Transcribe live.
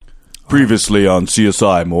Previously on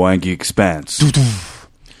CSI Mwangi Expanse.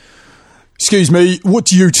 Excuse me, what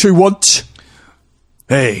do you two want?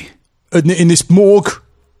 Hey. In this morgue?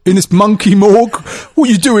 In this monkey morgue? What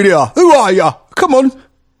are you doing here? Who are you? Come on.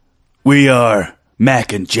 We are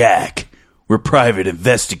Mac and Jack. We're private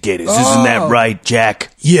investigators. Isn't that right,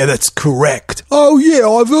 Jack? Yeah, that's correct. Oh, yeah,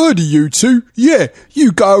 I've heard of you two. Yeah,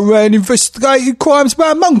 you go around investigating crimes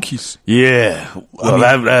about monkeys. Yeah. Well,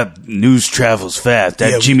 that news travels fast.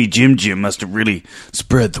 That Jimmy Jim must have really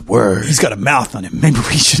spread the word. He's got a mouth on him. Maybe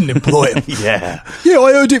we shouldn't employ him. Yeah. Yeah,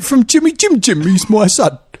 I heard it from Jimmy Jim. He's my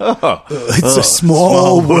son. It's a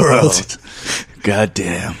small world.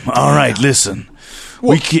 Goddamn. All right, listen.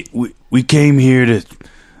 We came here to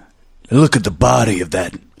look at the body of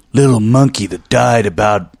that little monkey that died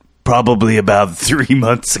probably about 3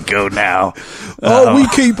 months ago now. We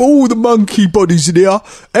keep all the monkey bodies in here.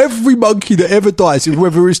 Every monkey that ever dies,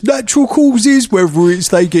 whether it's natural causes, whether it's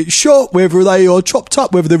they get shot, whether they are chopped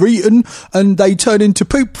up, whether they're eaten and they turn into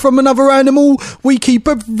poop from another animal. We keep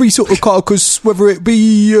every sort of carcass, whether it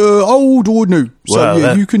be old or new.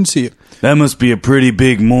 So you can see it. That must be a pretty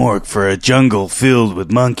big morgue for a jungle filled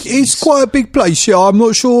with monkeys. It's quite a big place, yeah. I'm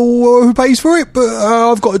not sure who pays for it, but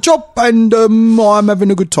I've got a job and I'm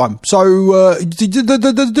having a good time. So the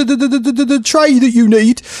tray that you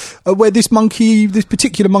need, where this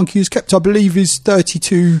particular monkey is kept, I believe is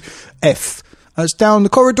 32F. It's down the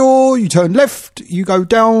corridor, you turn left, you go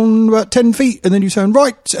down about 10 feet, and then you turn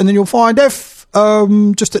right, and then you'll find F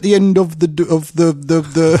just at the end of the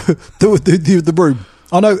room.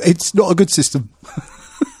 I know, it's not a good system.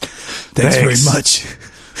 Thanks very much.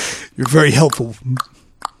 You're very helpful.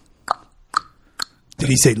 Did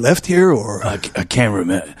he say left here, or? I can't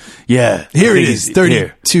remember. Yeah. Here it is,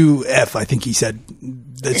 32F, I think he said.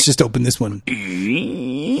 Let's just open this one.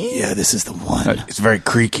 Yeah, this is the one. It's very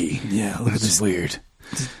creaky. Yeah, look at this. It's weird.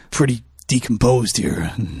 It's pretty decomposed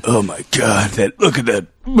here. Oh my God, look at that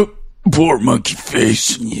poor monkey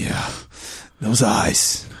face. Yeah. Those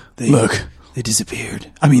eyes. Look. They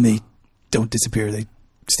disappeared. I mean, they don't disappear. They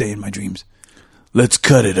stay in my dreams. Let's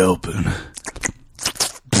cut it open.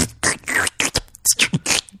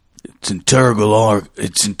 Its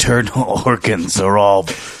internal organs are all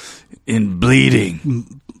in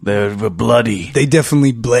bleeding. They're bloody. They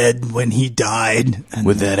definitely bled when he died.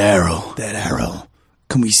 With that arrow. That arrow.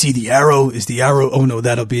 Can we see the arrow? Is the arrow? Oh, no,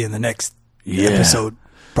 that'll be in the next episode,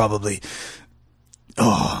 probably.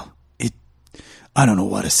 I don't know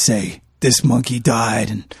what to say. This monkey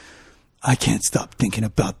died, and I can't stop thinking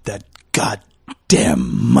about that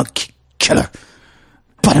goddamn monkey killer.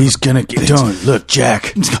 But he's gonna get... Don't. Look,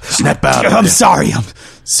 Jack. Snap out of it. I'm sorry.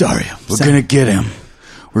 We're gonna get him.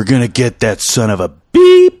 We're gonna get that son of a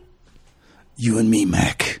beep. You and me,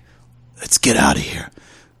 Mac. Let's get out of here.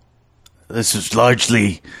 This is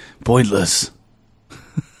largely pointless.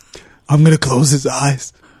 I'm gonna close his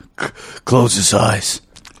eyes. Close his eyes.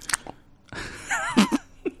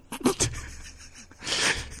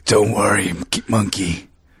 Don't worry, monkey.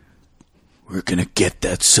 We're gonna get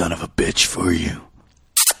that son of a bitch for you.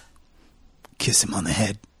 Kiss him on the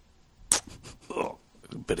head. Oh,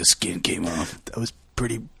 a bit of skin came off. That was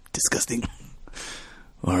pretty disgusting.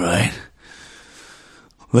 All right.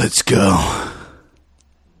 Let's go.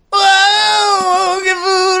 Oh, get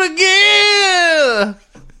food again!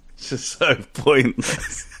 It's just so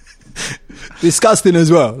pointless. Disgusting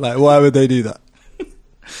as well. Like, why would they do that?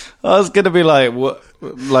 I was gonna be like, what?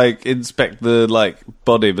 Like, inspect the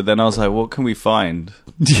body, but then I was like, what can we find?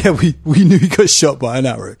 Yeah, we knew he got shot by an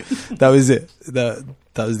arrow. That was it. That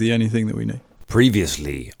was the only thing that we knew.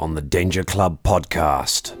 Previously on the Danger Club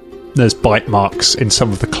podcast. There's bite marks in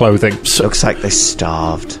some of the clothing. Looks like they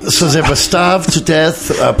starved. So they were starved to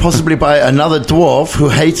death, possibly by another dwarf who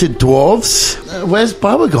hated dwarves. Where's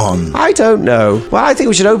Baba gone? I don't know. Well, I think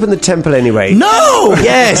we should open the temple anyway. No!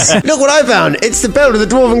 Yes! Look what I found! It's the belt of the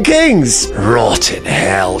Dwarven Kings! Rot in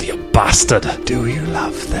hell, you bastard. Do you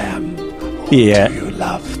love them? Or do you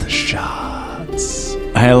love the shards?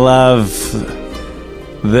 I love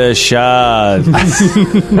the shards.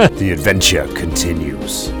 The adventure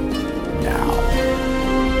continues now.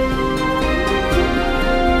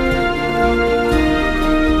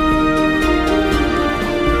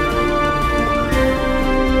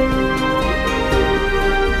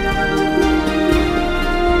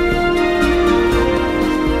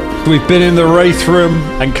 We've been in the Wraith room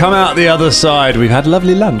and come out the other side. We've had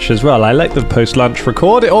lovely lunch as well. I like the post-lunch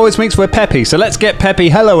record. It always makes we're peppy. So let's get peppy.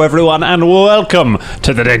 Hello, everyone, and welcome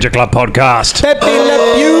to the Danger Club podcast. Peppy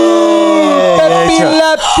Le Pew! Peppy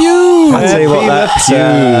Le Pew! I'll tell you what, that's...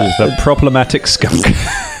 the problematic skunk.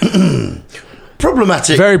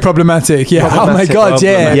 problematic. Very problematic. Yeah. Oh my God.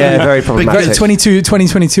 Yeah. Yeah, very problematic.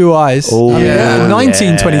 2022 eyes. Oh, yeah.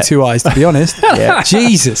 1922 eyes, to be honest. Yeah.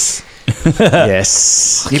 Jesus.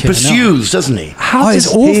 Yes. He pursues, doesn't he? How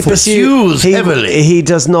is He awful. pursues heavily. He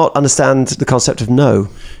does not understand the concept of no.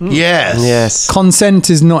 Yes. Yes. Consent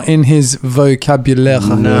is not in his vocabulary.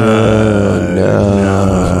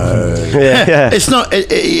 Yeah. It's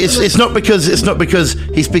not because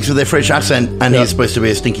he speaks with a French accent and he's supposed to be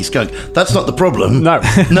a stinky skunk. That's not the problem. No.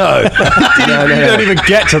 No. You don't even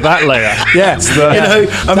get to that layer. Yes.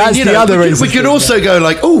 The other reason. We could also go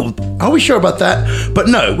like, oh, are we sure about that? But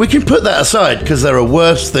no, we can put that aside because there are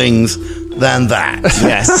worse things than that.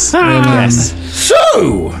 Yes. Yes.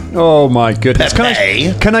 So, Oh my goodness!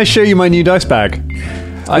 Pepe. Can I show you my new dice bag?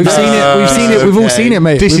 We've seen it. We've all seen it,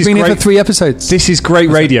 mate. This We've is been here great. for 3 episodes. This is great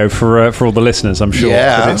radio for all the listeners, I'm sure.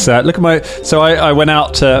 Yeah. 'Cause it's, look at my. So I went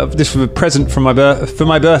out. This was a present for my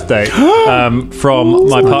birthday from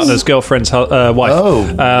my partner's girlfriend's wife.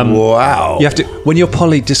 oh, wow. You have to, when you're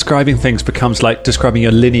Polly, describing things becomes like describing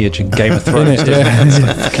your lineage in Game of Thrones. Isn't it? Yeah. It's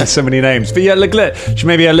like fucking so many names. But yeah, look, she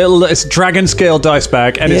made me a little. It's a dragon scale dice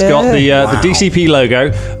bag, and it's got the DCP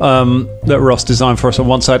logo that Ross designed for us on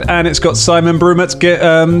one side, and it's got Simon Brumet's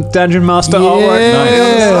Dungeon Master artwork.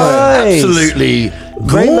 Nice. Absolutely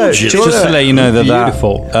Great merch. gorgeous. Do you Just to let you know that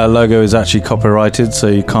Beautiful. that logo is actually copyrighted, so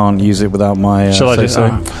you can't use it without my. Shall I just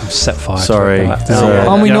say-so. set fire? to Sorry. that? Sorry.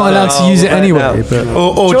 Aren't we not allowed to use it anyway? no. But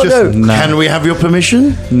Or Do you just, know- can we have your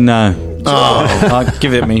permission? No. Oh,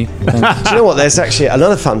 Give it me. Do you know what? There's actually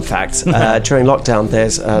another fun fact. During lockdown,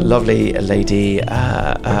 there's a lovely lady,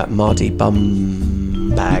 Mardy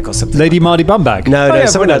Bumbag or something. Lady Mardy Bumbag. No,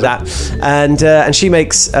 something like that. And she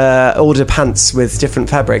makes order pants with different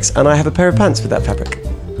fabrics, and I have a pair of pants with that fabric.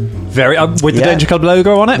 Very with the Yeah. Danger Club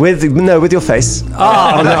logo on it. With your face.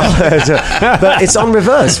 Oh no! But it's on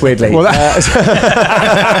reverse, weirdly. Well,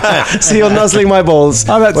 so you're nuzzling my balls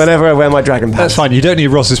whenever I wear my dragon pants. That's fine. You don't need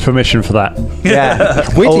Ross's permission for that. Yeah.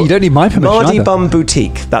 Weirdly, you don't need my permission Mardy either. Bum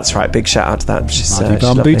Boutique. That's right. Big shout out to that. She's Mardy she's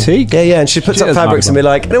Bum lovely. Boutique? Yeah, and she puts She up is fabrics Mardy and be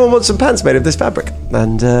like, anyone want some pants made of this fabric?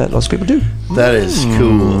 And lots of people do. that is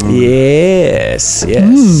cool. Yes. And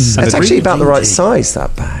It's a actually about the right dingy. size,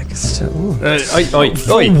 that bag. So,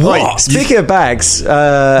 What? speaking of bags,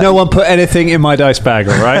 No one put anything in my dice bag,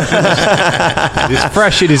 all right? It is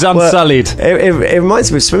fresh. It is unsullied. it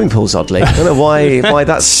reminds me of swimming pools, oddly. I don't know why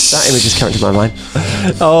that image is coming to my mind.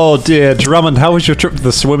 Oh dear, Drummond, how was your trip to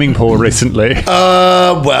the swimming pool recently?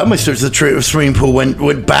 Well, my trip to the swimming pool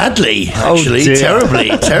went badly, actually. dear. Terribly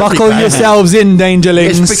buckle bad. yourselves in,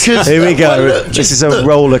 dangerlings. It's because... Here we go. well, look, This just is a look,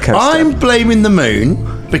 roller coaster. I'm blaming the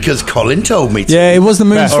moon because Colin told me to. Yeah, it was the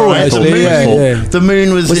moon's All fault, right, actually. the moon's Yeah, fault. yeah. The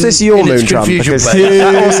moon was this your in its moon drum? confusion Because place.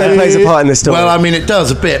 that also plays a part in this story. Well, I mean, it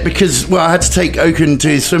does a bit because, well, I had to take Oaken to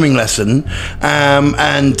his swimming lesson,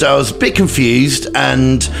 and I was a bit confused,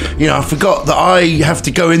 and, I forgot that I have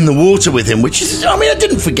to go in the water with him, which is, I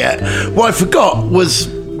didn't forget. What I forgot was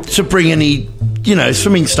to bring any,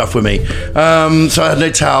 swimming stuff with me. So I had no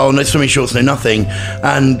towel, no swimming shorts, no nothing,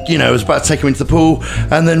 and, I was about to take him into the pool,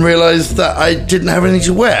 and then realised that I didn't have anything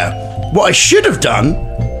to wear. What I should have done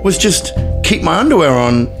was just keep my underwear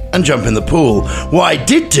on and jump in the pool. What I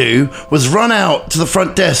did do was run out to the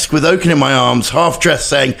front desk with Oaken in my arms, half dressed,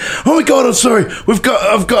 saying, "Oh my God, I'm sorry. I've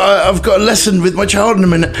got a lesson with my child in a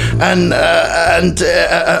minute, and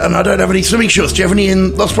I don't have any swimming shorts. Do you have any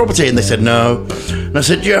in Lost Property?" And they said no. And I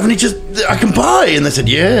said, "Do you have any I can buy?" And they said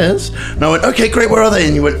yes. And I went, "Okay, great. Where are they?"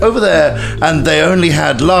 And you went over there, and they only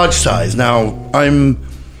had large size. Now I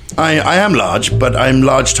am large, but I'm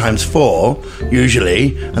large times 4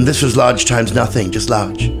 usually, and this was large times nothing, just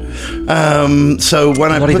large. So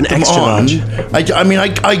when I Not put even them extra on, large.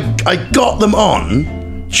 I got them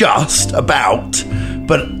on just about,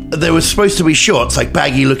 but they were supposed to be shorts, like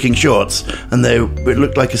baggy looking shorts, and it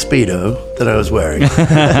looked like a Speedo that I was wearing. I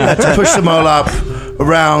had to push them all up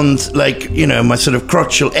around, my sort of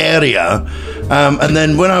crotchal area, and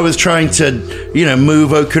then when I was trying to,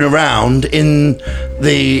 move Oaken around in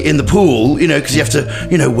the pool, because you have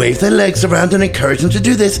to, wave their legs around and encourage them to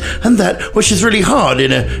do this and that, which is really hard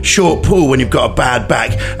in a short pool when you've got a bad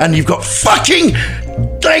back and you've got fucking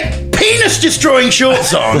penis destroying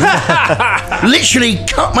shorts on. Literally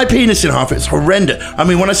cut my penis in half. It's horrendous.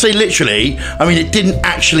 When I say literally, it didn't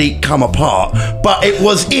actually come apart, but it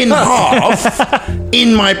was in half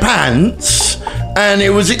in my pants, and it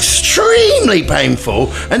was extremely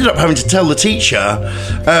painful. Ended up having to tell the teacher,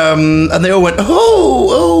 and they all went,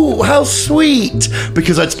 "Oh, how sweet!"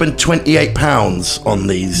 Because I'd spent £28 on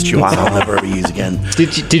these shorts I'll never ever use again.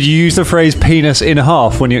 Did you use the phrase "penis in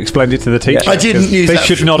half" when you explained it to the teacher? I didn't use They that.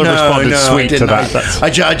 should not have responded sweet to that.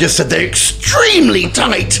 I just said they're extremely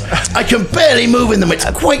tight. I can barely move in them. It's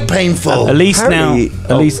quite painful. At least now,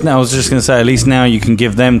 I was just going to say, at least now you can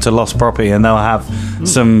give them to Lost Property and they'll have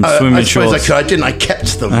some swimming I suppose shorts. I didn't. I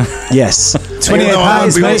kept them. Yes. £28,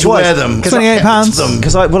 I mate. to wear them. £28.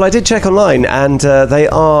 Because I did check online, and they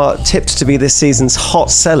are tipped to be this season's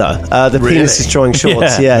hot seller. The Really? penis destroying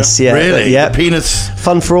shorts. Yes, yeah, Really? yeah. The penis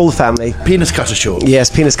Fun for all the family. cutter shorts. Yes,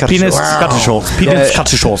 penis cutter Penis shorts. cutter shorts. Penis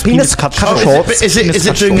cutter shorts. Penis cutter shorts. Is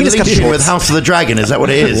it doing Penis cutter linking with shorts. House of the Dragon? Is that what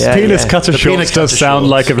it is? Yeah. Penis cutter The shorts penis does cutter sound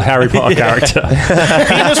shorts. like a Harry Potter character.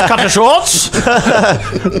 Penis cutter shorts. To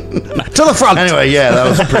the front. Anyway, yeah, that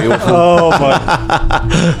was pretty awful. Oh my!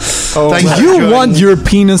 Thanks for You joining. want your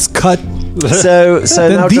penis cut? So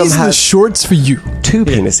Then now Drum these are the has shorts for you. 2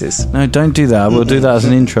 penises. No, don't do that. We'll do that as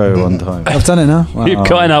an intro one time. I've done it now. You've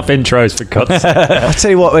got enough intros for God's sake. I tell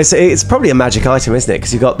you what, it's probably a magic item, isn't it?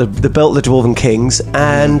 Because you've got the belt of the Dwarven Kings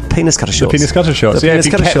and penis cutter shorts. Penis cutter shorts. The Yeah, penis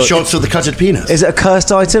if you cutter kept- shorts. Shots of the cutted penis. Is it a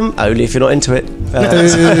cursed item? Only if you're not into it.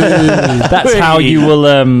 That's how you will.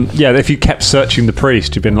 If you kept searching the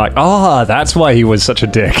priest, you've been like, that's why he was such a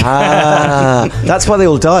dick. That's why they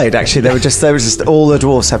all died. Actually, they were just all the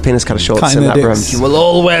dwarves have penis cutter shorts Cutting in their that room. dicks. We'll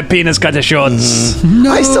all wear penis cutter shorts.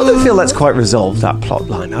 I still don't feel that's quite resolved, that plot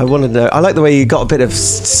line. I want to know. I like the way you got a bit of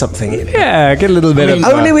something in it. Yeah, get a little bit of.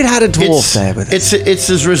 Only we'd had a dwarf there with us. It's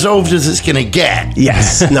as resolved as it's going to get.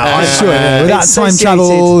 Yes. No, I'm Sure, yeah, without time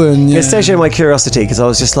travel and It satiated my curiosity because I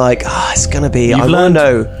was just like, it's going to be. You've I want to learned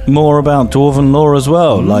know. more about Dwarven lore as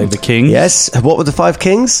well, like the king. Yes. What were the 5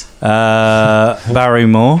 kings?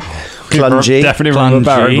 Barrymore. Clungy. Definitely remember Clungy.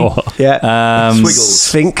 Barrymore. Yeah.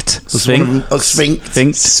 Swiggles. Sphinct.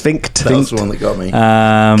 Sphinx. Sphinct. That was the one that got me.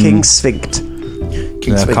 King Sphinct.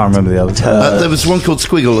 King I Sphinx. can't remember the other two. There was one called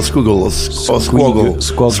Squiggle or Squiggle or Squoggle.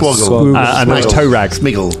 Squoggle. And there was Torag.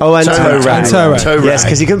 Smiggle. Oh, and Torag. Torag. Yes,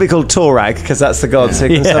 because he couldn't be called Torag because that's the god. So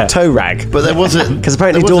he can have Torag. But there wasn't. Because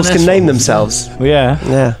apparently there was dwarves an can S name one. themselves. Yeah.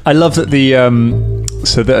 Yeah. I love that the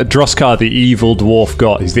Droskar, the evil dwarf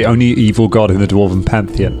god, he's the only evil god in the Dwarven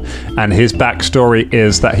pantheon, and his backstory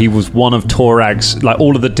is that he was one of Torag's, like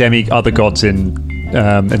all of the other gods in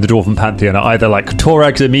the Dwarven pantheon are either like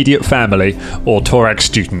Torag's immediate family or Torag's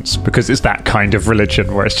students, because it's that kind of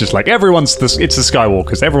religion where it's just like it's the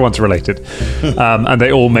Skywalkers, everyone's related, and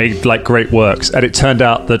they all made like great works. And it turned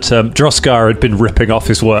out that Droskar had been ripping off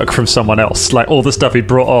his work from someone else, like all the stuff he'd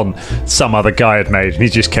brought on some other guy had made, and he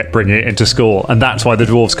just kept bringing it into school, and that's why the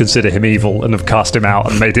dwarves consider him evil and have cast him out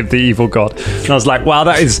and made him the evil god. And I was like, wow,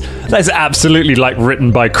 that's absolutely like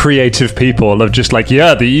written by creative people of just like,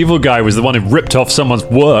 yeah, the evil guy was the one who ripped off someone's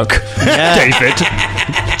work. David.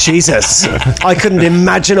 Jesus. I couldn't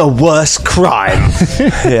imagine a worse crime.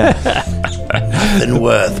 Yeah. Nothing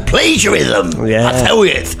worth plagiarism. Yeah. I tell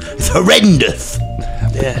you, it's horrendous.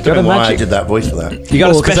 Yeah, I don't know why I did that voice for that. You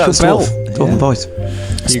got a Oh, 'cause special that's belt. Dwarven boys.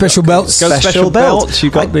 Special belts. Special belt.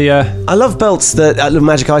 You got the. I love belts that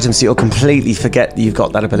magic items that you'll completely forget that you've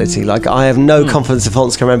got that ability. Like, I have no confidence if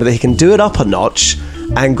Hans can remember that he can do it up a notch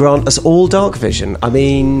and grant us all dark vision. I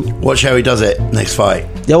mean, Watch how he does it next fight.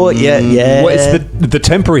 yeah. Well, yeah. Well, it's the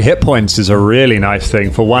temporary hit points is a really nice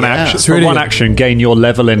thing for one action. It's For really one good. action, gain your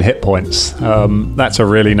level in hit points. That's a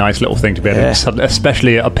really nice little thing to be able to,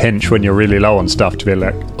 especially at a pinch when you're really low on stuff. To be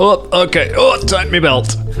like, tighten my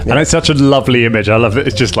belt, and it's such a lovely image. I love it.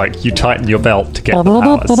 It's just like you tighten your belt to get the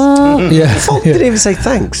powers. Yeah. Fulton didn't even say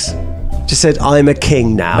thanks. Just said, I'm a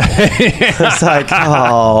king now. It's like,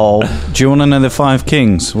 oh. Do you want to know the 5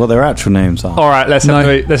 kings? What their actual names are? All right, let's No.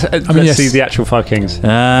 let's yes. see the actual 5 kings.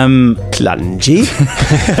 Clungy.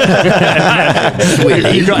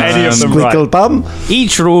 You got any of them right? Squiggle bum.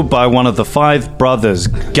 Each ruled by one of the 5 brothers.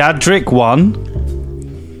 Gadric I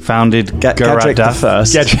founded Gadric the Garadah.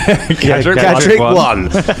 first. Gadric Gadric won.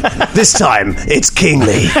 This time, it's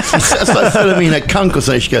kingly. That's like Philomena Kunk or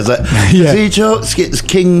so. She goes like, Yeah. it's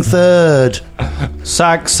King Third.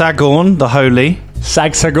 Sagorn the Holy.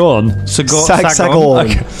 Sagsagon. Sagorn.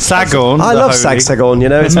 Okay. Sagorn. I the love Holy. Sagsagon,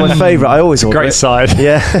 it's my favourite. I always order Great it. side.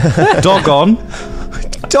 Yeah. Dogon.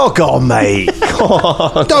 Doggone, mate.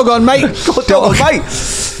 Dog on, mate. Doggone, mate.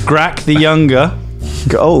 Grak the Younger.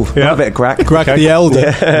 Oh, a bit of crack. Crack the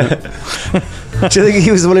elder. Do you think he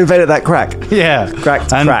was the one who invented that crack? Yeah.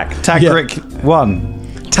 Cracked and crack. Tagric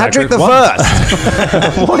I. Tagric the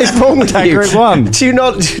First. What is wrong with you? Tagric won. Do you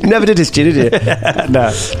not? Never did history, did you?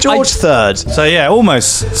 No. George Third. So yeah,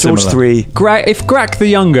 almost George similar. 3. If Grack the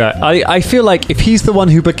Younger, I feel like if he's the one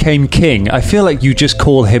who became king, I feel like you just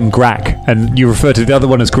call him Grack and you refer to the other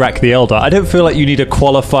one as Grack the Elder. I don't feel like you need a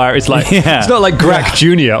qualifier. It's like it's not like Grack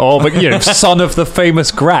Jr. or son of the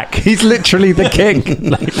famous Grack. He's literally the king.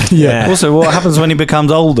 Yeah. Also, what happens when he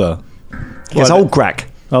becomes older? It's old Grack.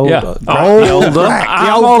 Older. Yeah. The older. The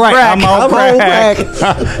old Grack. I'm old Grack.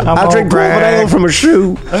 I drink bourbon ale from a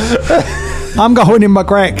shoe. I'm going in my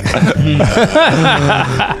crack.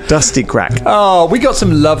 Dusty Grack. Oh, we got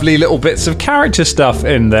some lovely little bits of character stuff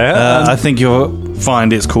in there. I think you'll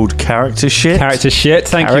find it's called character shit. Character shit.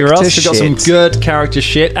 Thank you, Character Ross. We've got some shit. good character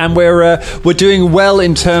shit, and we're doing well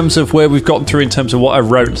in terms of where we've gotten through in terms of what I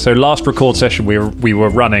wrote. So last record session we were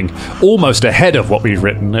running almost ahead of what we'd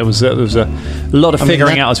written. There was a lot of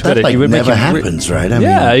figuring out as we did it. That You were never making happens, right? I mean,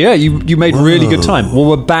 yeah. You made really good time. Well,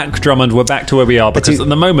 we're back, Drummond. We're back to where we are because at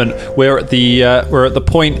the moment we're at the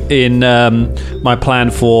point in my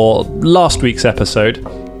plan for last week's episode,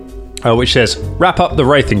 which says wrap up the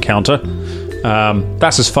Wraith encounter.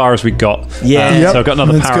 That's as far as we got. Yeah. So I've got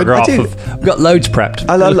another That's good. paragraph. I We've got loads prepped.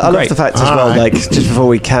 I love Great. the fact as well, like, just before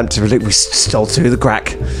we camped, we stole through the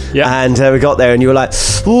crack. Yeah. And we got there and you were like,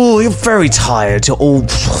 oh, you're very tired. You're all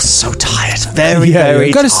so tired. Very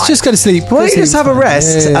tired. Just go to sleep. Why don't you just have a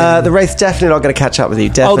rest? The Wraith definitely not going to catch up with you.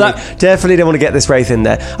 Definitely don't want to get this Wraith in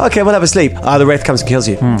there. Okay, we'll have a sleep. The Wraith comes and kills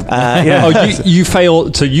you. You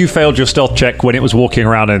failed. So you failed your stealth check when it was walking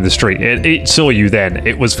around in the street. It saw you then.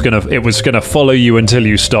 It was gonna follow you until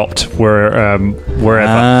you stopped wherever.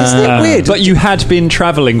 Isn't it weird? But you had been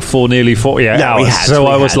travelling for nearly 48 hours. we had, so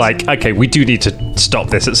we I was had. like, okay, we do need to stop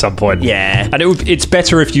this at some point. Yeah. And it's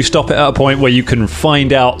better if you stop it at a point where you can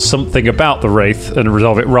find out something about the Wraith and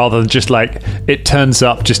resolve it, rather than just like it turns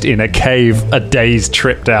up just in a cave a day's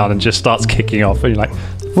trip down and just starts kicking off. And you're like,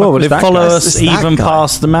 Well, will it that follow guy? us It's that even guy.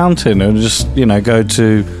 past the mountain, or just go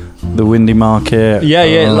to the Windy Market? Yeah,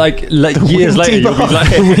 like years later, you'll be like,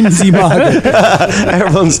 Windsy market.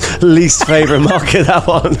 Everyone's least favourite market, that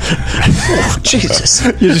one. Oh, Jesus.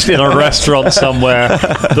 you're just in a restaurant somewhere.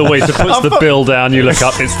 The waiter puts the bill down. You look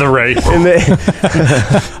up. It's the Wraith.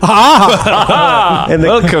 In the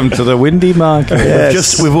Welcome to the Windy Market.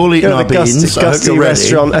 Yes. We've all eaten Go our to the beans. I hope Gusty you're ready.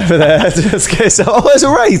 restaurant over there. Just goes, there's a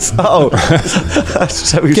Wraith.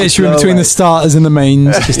 So we Gets just you in blow between away. the starters and the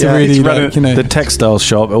mains, just to Yeah, really, he's like, The textile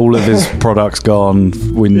shop, all of his products gone,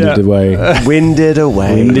 winded away. Winded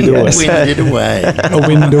away. Winded away. Yes. Winded away. a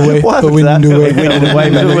wind away, What a happened to that? wind away, Winded away,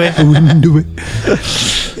 a wind away, a wind away.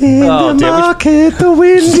 In Oh, the dear, which- market, the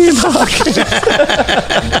windy market.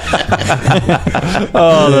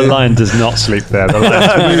 Oh, the line does not sleep there. The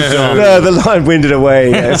line moved on. No, the line winded away.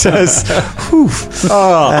 Yeah, it was,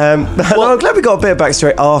 well, I'm glad we got a bit of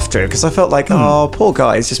backstory after, because I felt like, oh, poor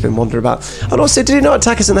guy, he's just been wandering about. And also, did he not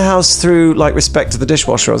attack us in the house through like respect to the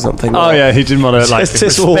dishwasher or something? Oh yeah, he didn't want to like.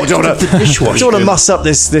 Just don't want to muss up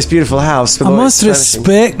this beautiful house. I must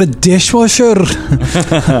respect the dishwasher.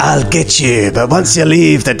 I'll get you, but once you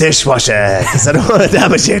leave the dishwasher, because I don't want to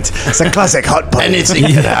damage it. It's a classic hot pot. Anything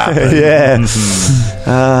can happen. Yeah.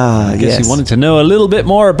 I guess he wanted to know a little bit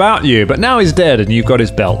more about you, but now he's dead and you've got his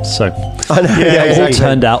belt, so I know. Yeah, all exactly.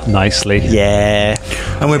 turned out nicely. Yeah.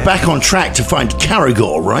 And we're back on track to find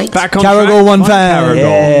Caragor, right? Back on Caragor track, one find fan. Caragor,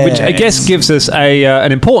 Yes. which I guess gives us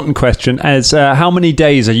an important question as how many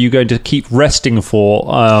days are you going to keep resting for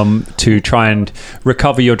to try and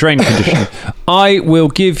recover your drain condition? I will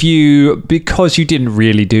give you, because you didn't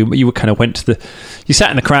really do, you kind of went to you sat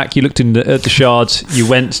in the crack, you looked at the shards, you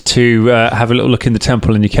went to have a little look in the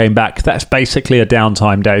temple and you came back. That's basically a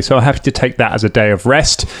downtime day, so I'm happy to take that as a day of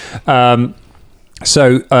rest.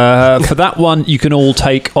 So for that one, you can all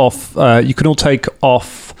take off.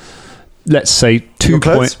 Let's say 2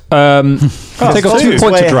 points. Take off 2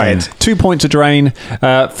 points of drain. 2 points of drain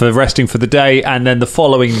for resting for the day, and then the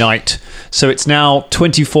following night. So it's now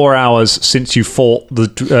 24 hours since you fought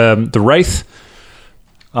the Wraith.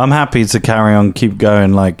 I'm happy to carry on, keep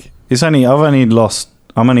going. Like I'm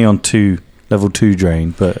only on level 2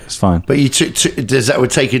 drain, but it's fine. But you took does that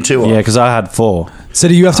would take you 2 off? Yeah, because I had 4. So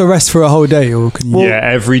do you have to rest for a whole day, or can you? Yeah,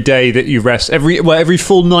 every day that you rest, every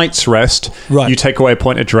full night's rest, Right. you take away a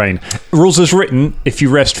point of drain. Rules as written, if you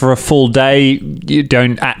rest for a full day, you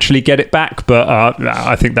don't actually get it back, but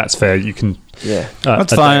I think that's fair. You can. Yeah.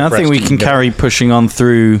 That's a fine. day I of think rest we you can get. carry pushing on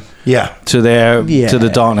through Yeah. to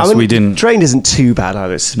the darkness. I mean, we didn't. Drained isn't too bad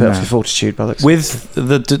either. It's a bit No. of fortitude, by the looks. With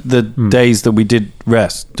the days that we did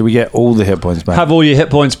rest, do we get all the hit points back? Have all your hit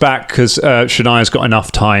points back because Shania's got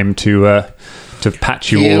enough time to to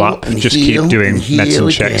patch you Heal all up. and Just heal keep doing and heal medicine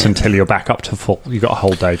checks again. until you're back up to full. You got a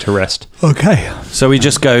whole day to rest. Okay. So we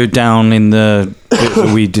just go down in the.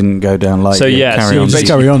 We didn't go down like. So yeah, carry so on. you basically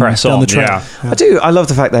Carry on press down on. the trail. Yeah. I love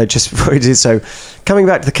the fact though, just before we do so, coming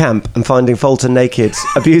back to the camp and finding Fulton naked,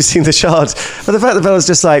 abusing the shards. But the fact that Bella's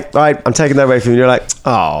just like, right, I'm taking that away from you. You're like,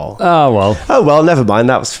 oh well, never mind.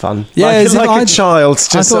 That was fun. Yeah, as if like a I'd- child,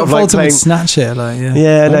 just I sort thought of like Fulton playing. would snatch it. Like, yeah.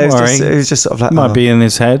 Yeah, no, Don't it was just sort of like, Might be in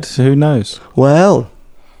his head. Who knows? well,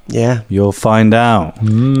 yeah. You'll find out.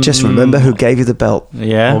 Just remember who gave you the belt.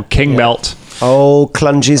 Yeah. Or King Belt. Oh,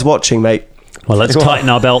 Clungy's watching, mate. Well, let's tighten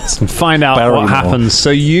our belts and find out Barrymore. what happens.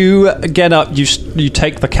 So you get up, you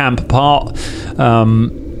take the camp apart,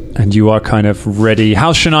 and you are kind of ready.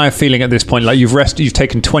 How's Shania feeling at this point? Like you've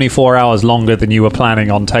taken 24 hours longer than you were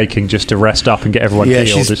planning on taking just to rest up and get everyone Yeah,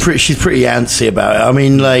 healed. she's pretty antsy about it. I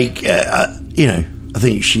mean, like, I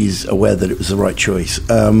think she's aware that it was the right choice,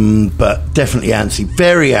 but definitely antsy,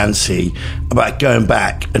 very antsy about going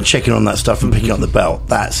back and checking on that stuff and picking up the belt.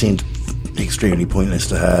 That seemed extremely pointless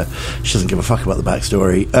to her. She doesn't give a fuck about the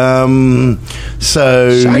backstory.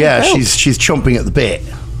 She's chomping at the bit.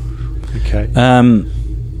 Okay.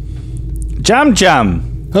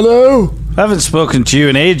 Jam. Hello. I haven't spoken to you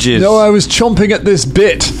in ages. No, I was chomping at this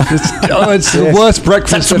bit. It's the worst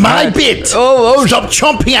breakfast That's I've my had. bit. Oh, Stop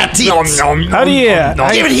chomping at it. How do you?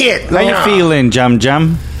 Give it here. How you feeling,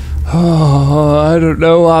 Jam? Oh, I don't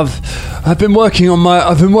know. I've been working on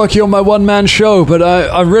my one-man show, but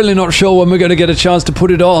I'm really not sure when we're going to get a chance to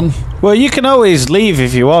put it on. Well, you can always leave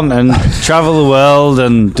if you want and travel the world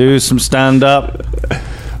and do some stand-up.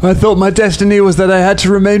 I thought my destiny was that I had to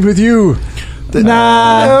remain with you. I mean,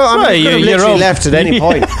 Well, you could have you're literally all- left at any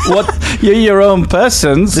point. What? You're your own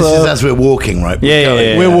person, This so is as we're walking, right?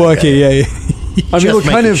 yeah. We're working, yeah. I mean, we're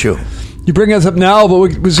kind of. Sure. You bring us up now, but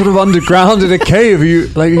we're sort of underground in a cave.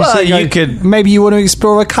 Well, you could. Maybe you want to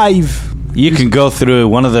explore a cave. You can go through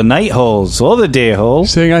one of the night holes or the day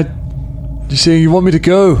holes. You're saying you want me to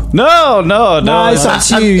go? No. No, it's up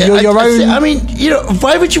to you. You're your own. I mean,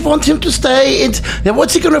 why would you want him to stay?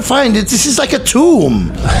 What's he going to find? This is like a tomb.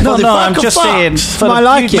 No, The I'm fuck just of saying. fucks. For I the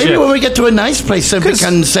like it. future. Maybe when we get to a nice place, somebody 'Cause-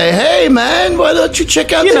 can say, "Hey, man, why don't you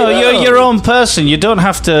check out?" You the know, you're world?" your own person. You don't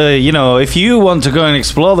have to. You know, if you want to go and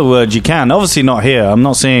explore the world, you can. Obviously, not here. I'm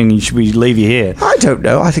not saying you should leave you here. I don't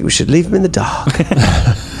know. I think we should leave him in the dark.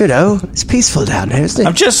 It's peaceful down here, isn't it?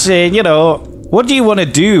 I'm just saying. What do you want to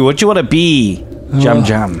do? What do you want to be?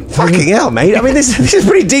 Jam. Fucking hell, mate. I mean, this is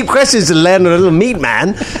pretty deep questions to land on a little meat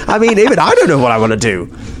man. I mean, even I don't know what I want to do.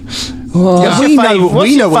 What's we your know what's what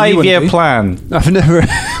your you wanna 5-year do. plan? I've never.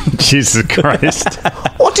 Jesus Christ!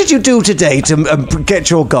 What did you do today to get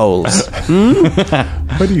your goals?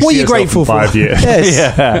 What are you grateful for? 5 years.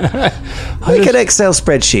 Yes. Make an Excel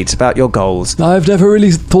spreadsheet about your goals. I've never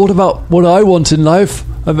really thought about what I want in life.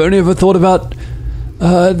 I've only ever thought about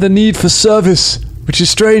the need for service, which is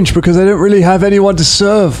strange because I don't really have anyone to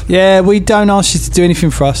serve. Yeah, we don't ask you to do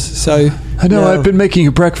anything for us, so... I know, No. I've been making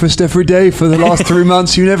you breakfast every day for the last 3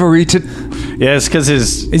 months. You never eat it. Yeah, it's because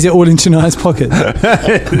his. Is it all in Shania's pocket?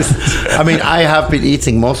 I mean, I have been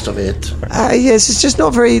eating most of it. Yes, it's just not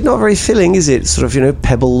very filling, is it? Sort of,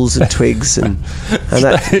 pebbles and twigs and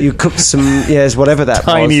that you cooked some, whatever that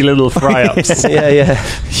Tiny was. little fry-ups. Yeah.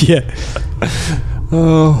 Yeah.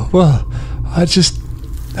 Oh, well,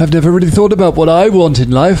 I've never really thought about what I want in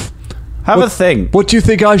life. Have a think. What do you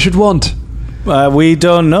think I should want? We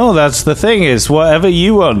don't know. That's the thing. Is whatever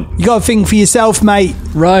you want. You got to think for yourself, mate.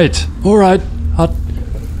 Right. All right.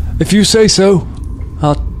 If you say so,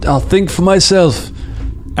 I'll think for myself.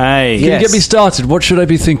 Aye. Can you get me started? What should I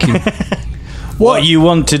be thinking? What you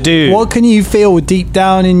want to do? What can you feel deep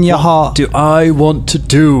down in your heart? do I want to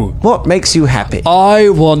do? What makes you happy? I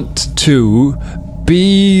want to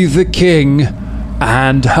be the king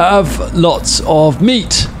and have lots of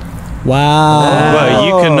meat. Wow. Well,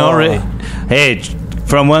 you can already. Hey,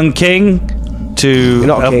 from one king to You're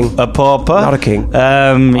not a king. a pauper. Not a king.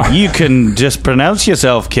 You can just pronounce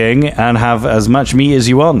yourself king and have as much meat as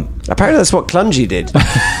you want. Apparently that's what Clungy did.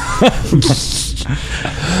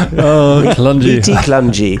 Oh, Clungy. E.T.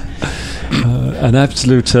 Clungy. An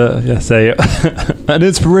absolute, an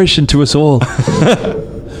inspiration to us all.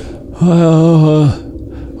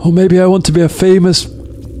 Or maybe I want to be a famous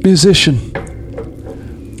musician.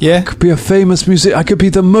 Yeah. Be a famous music. I could be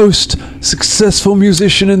the most successful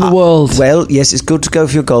musician in the world. Well, yes, it's good to go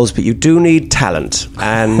for your goals, but you do need talent.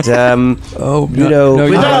 And, Oh, you know... no,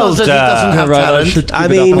 Ronald says he doesn't have right, I talent. should I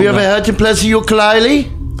give it up mean- on Have you ever that. heard him play the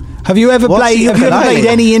ukulele? Have you ever What's played? a Have you ever ukulele? played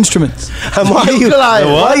any instruments? And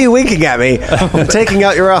why are you winking at me? I'm taking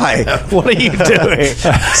out your eye. What are you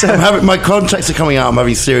doing? My contacts are coming out. I'm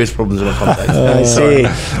having serious problems with my contacts. I see.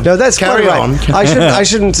 No, that's Carry quite on. right.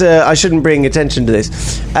 I shouldn't bring attention to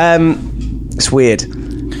this. It's weird.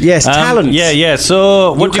 Yes, talent. Yeah.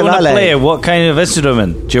 So, what do you want to Ukulele. play? What kind of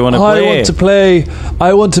instrument do you want to play?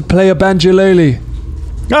 I want to play a banjolele.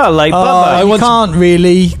 Oh, like Bubba. You can't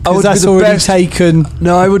really, because that's already taken.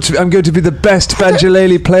 No, I'm going to be the best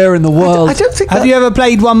banjolele player in the world. I don't think. Have you ever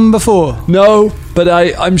played one before? No, but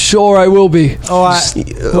I'm sure I will be. All right.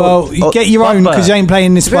 Well, you get your own because you ain't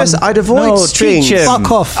playing this one. I'd avoid strings. Fuck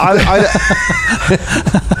off.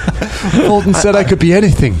 Fulton said I could be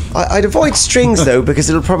anything. I'd avoid strings though, because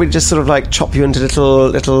it'll probably just sort of like chop you into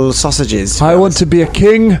little sausages. I want to be a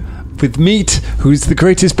king with meat, who's the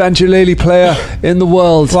greatest banjolele player in the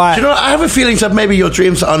world. Right. Do you know, I have a feeling that maybe your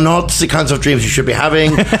dreams are not the kinds of dreams you should be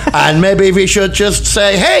having, and maybe we should just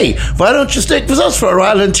say, hey, why don't you stick with us for a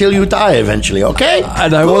while until you die eventually, okay?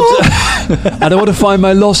 And I want to find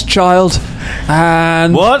my lost child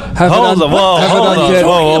and What? Hold on.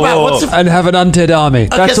 Whoa. and have an undead army.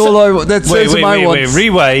 That's all I. That's those are my wants. Wait.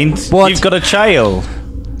 Rewind. What? You've got a child.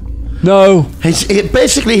 No.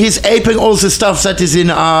 Basically, he's aping all the stuff that is in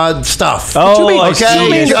our stuff. Oh, do you mean? I Okay, see. Do you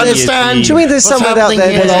mean you understand? Do you mean there's what's someone out happening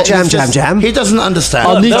there here? that's It's just- jam? He doesn't understand.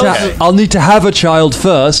 I'll need to have a child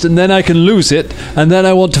first, and then I can lose it, and then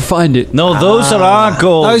I want to find it. No, those are our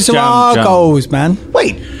goals. Those are our goals, man.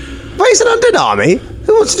 Wait, raise an undead army?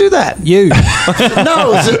 Who wants to do that? You.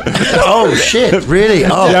 Oh shit! Really?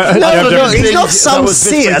 Oh No, he's not some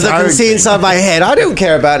seer that can see inside my head. I don't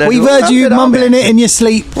care about it. We've heard you mumbling it in your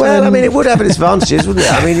sleep. Well, I mean, it would have its advantages, wouldn't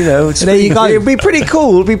it? I mean, There you go. It'd be pretty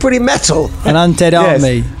cool. It'd be pretty metal. An undead Yes.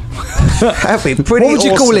 army. That'd be pretty. What would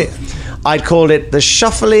you call it? I'd call it the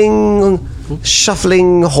shuffling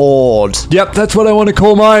horde. Yep, that's what I want to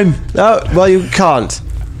call mine. No, well, you can't.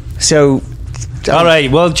 So, All right.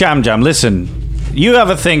 Well, Jam, listen. You have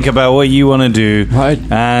a think about what you want to do. Right.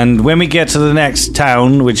 And when we get to the next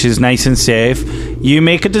town, which is nice and safe, you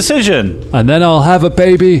make a decision. And then I'll have a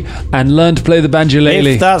baby and learn to play the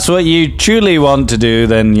banjolele. If that's what you truly want to do,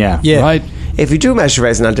 then yeah. Yeah. Right. if you do manage to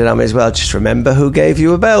raise an undead army as well, just remember who gave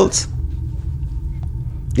you a belt.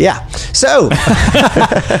 Yeah. So.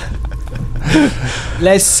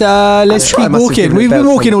 Let's sure I keep must have walking. given We've it been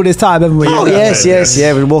belt walking from- all this time, haven't we? Oh yes.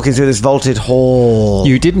 We're walking through this vaulted hall.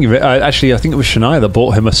 You didn't give it. Actually, I think it was Shania that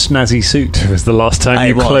bought him a snazzy suit. It was the last time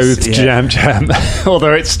you was, clothed yeah. Jam.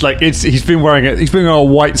 Although he's been wearing a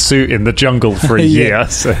white suit in the jungle for a year.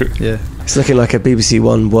 So Yeah. It's looking like a BBC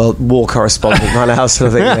One World War correspondent kind of house sort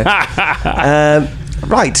of thing. Yeah.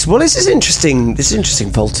 Right. Well, this is interesting. This is interesting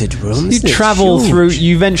vaulted room. you travel through.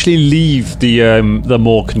 You eventually leave the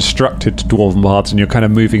more constructed dwarven parts, and you're kind of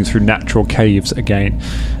moving through natural caves again.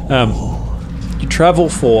 You travel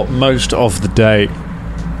for most of the day,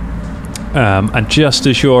 and just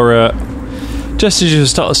as you're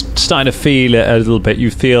starting to feel it a little bit, you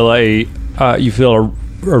feel a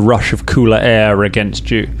rush of cooler air against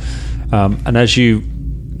you, and as you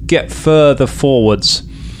get further forwards,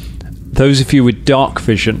 those of you with dark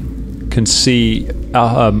vision can see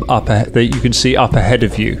up ahead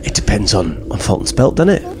of you. It depends on Fulton's belt,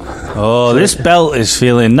 doesn't it? Oh, this belt is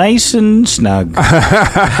feeling nice and snug.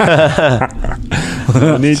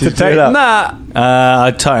 I need to tighten that.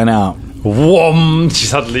 I tighten out. Whom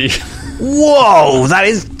suddenly. Whoa! That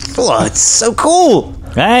is. Oh, it's so cool.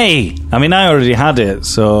 Hey, I mean, I already had it,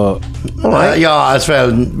 so Yeah, as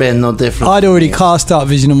well, being no different. I'd already cast dark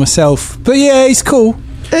vision on myself, but yeah, it's cool.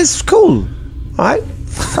 It's cool. Right?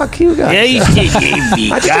 Fuck you guys.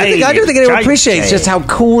 I don't think anyone appreciates just how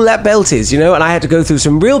cool that belt is, you know. And I had to go through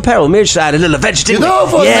some real peril. Me and Shania had a little adventure, didn't You know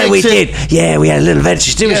we? what Yeah, we makes it- did. Yeah, we had a little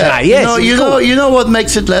adventure, didn't we, Shania? Yes, you know what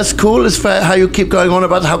makes it less cool is how you keep going on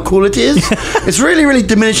about how cool it is. It's really, really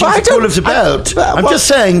diminishing Well, I the cool don't- of the belt. I- I'm well- just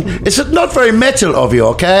saying, it's not very metal of you,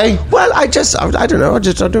 okay? Well, I don't know. I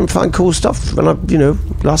don't find cool stuff.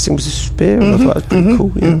 And last thing was a spear. And I thought it was pretty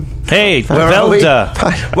cool. Yeah. hey, Where are we?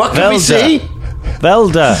 Velda. What can we see?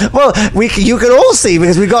 Velda. Well, you can all see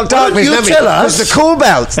because we got dark Why don't vision. you tell us? It's the cool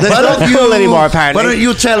belt. That's Why not don't cool you- anymore, apparently. Why don't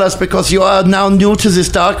you tell us, because you are now new to this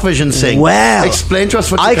dark vision thing. Well, explain to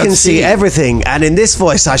us what you I can see everything, and in this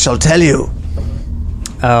voice, I shall tell you.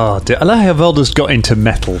 Oh, dear. I like how Velda's got into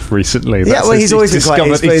metal recently. Yeah, well, he's always been quite a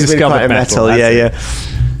metal. metal. Yeah.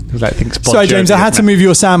 Like, thinks Bon Sorry, Jovi James, I had is to move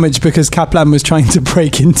your sandwich because Kaplan was trying to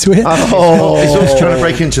break into it. He's always trying to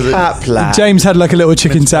break into the... Kaplan. James had like a little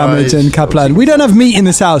chicken sandwich, and Kaplan. We don't have meat in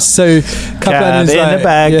this house, so Kaplan Cat is in like, the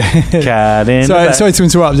bag. yeah. Cat in the bag. Sorry to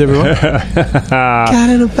interrupt, everyone. Cat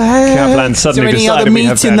in a bag. Kaplan Is there suddenly any decided other we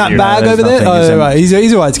have meat in that value. bag there's over there? nothing, is Oh, there? right.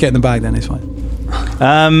 He's all right to get in the bag then. It's fine.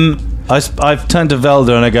 I've turned to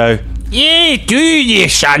Velda and I go, Yeah, do you,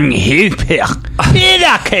 son, help her.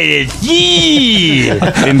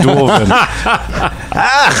 in Dwarven.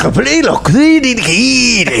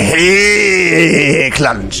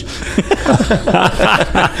 Clunge.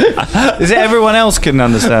 Is it everyone else can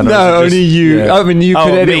understand? or No, is it only you. Yeah. I mean, you Oh,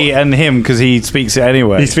 could me and him, because he speaks it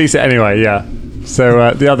anyway. He speaks it anyway, yeah.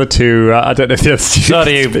 So the other two, I don't know if the other two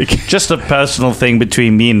Sorry, speak. just a personal thing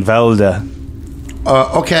between me and Velda.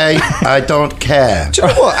 Okay, I don't care. Do you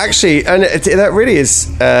know what? Actually, and that really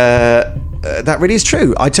is. That really is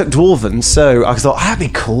true. I took Dwarven, so I thought that'd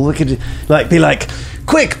be cool. We could be like,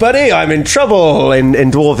 quick, buddy, I'm in trouble in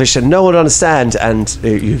Dwarvish, and no one would understand. And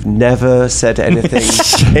you've never said anything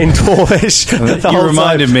in Dwarvish. The You whole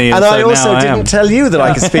reminded time. me, and so I also now I didn't am. tell you that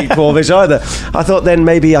I could speak Dwarvish either. I thought then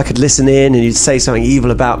maybe I could listen in, and you'd say something evil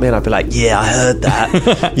about me, and I'd be like, "Yeah, I heard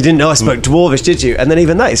that. You didn't know I spoke Dwarvish, did you?" And then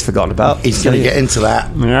even that is forgotten about. He's going to get into that.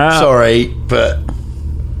 Yeah. Sorry, but...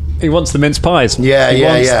 He wants the mince pies. Yeah. He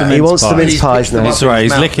wants the mince pies picked them now. up It's all right, in his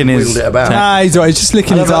he's mouth licking and his wheeled it about. Ah, he's all right. He's just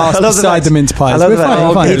licking his ass I love beside that. the mince pies. I love We're that. fine,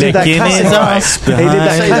 we're fine. He did that Licking classic. his ass He did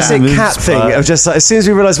that behind classic the cat mince thing pie. of just like, as soon as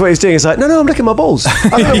we realised what he was doing, it's like, no, I'm licking my balls. I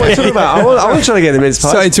don't know what you're talking about. I wasn't trying to get the mince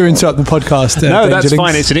pie. Sorry to interrupt the podcast. No, that's Dangerlings.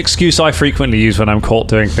 fine. It's an excuse I frequently use when I'm caught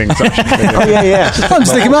doing things. Oh yeah. I'm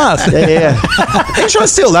just licking my ass. Yeah. Are you trying to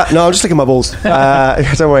steal that? No, I'm just licking my balls.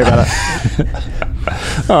 Don't worry about that.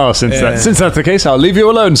 Oh, since that's the case, I'll leave you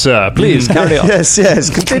alone, sir. Please carry on. Yes.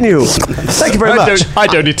 Continue. Thank you very much. I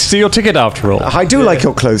don't need to see your ticket after all. I do like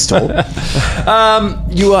your clothes, Tall.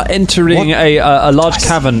 You are entering a large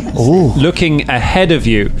cavern. Looking ahead of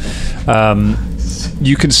you,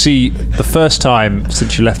 you can see the first time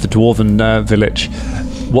since you left the Dwarven village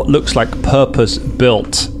what looks like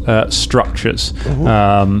purpose-built structures.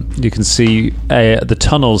 You can see the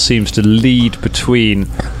tunnel seems to lead between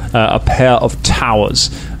a pair of towers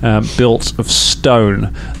built of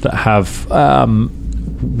stone that have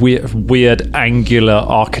weird angular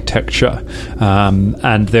architecture,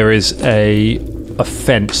 and there is a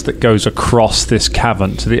fence that goes across this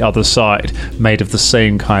cavern to the other side, made of the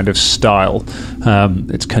same kind of style.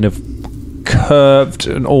 It's kind of curved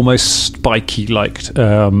and almost spiky like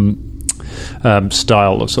style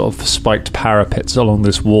of sort of spiked parapets along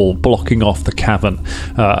this wall, blocking off the cavern,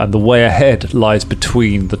 and the way ahead lies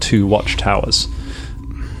between the two watchtowers.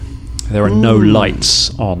 There are no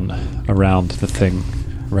lights on around the thing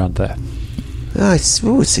around there.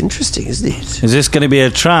 It's interesting, isn't it? Is this going to be a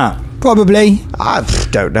trap? Probably. I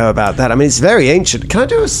don't know about that. I mean, it's very ancient. Can I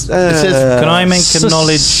do a... Can I make a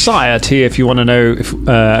knowledge? Society, if you want to know,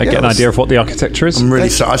 get an idea of what the architecture is. I'm really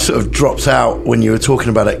sorry. I sort of dropped out when you were talking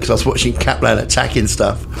about it because I was watching Kaplan attacking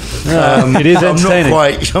stuff. It is entertaining.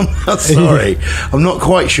 I'm sorry. I'm not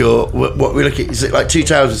quite sure what we're looking at. Is it like two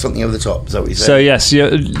towers or something over the top? Is that what you said? So yes,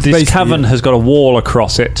 this cavern has got a wall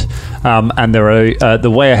across it, and there are the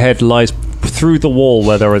way ahead lies through the wall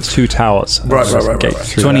where there are two towers. Right.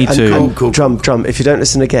 Through 22. Cool. Drum. If you don't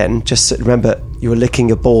listen again, just remember you were licking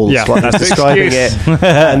your balls Yeah, while I was that's the describing excuse. it,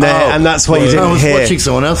 and that's why you I didn't was hear. watching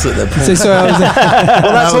someone else at that point. So sorry, I was, Well,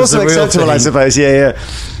 that's That was also the real acceptable, I thing. suppose.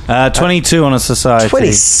 Yeah. 22 on a society.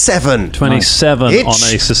 27. 27 Itch. on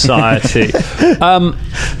a society.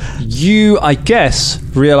 You, I guess,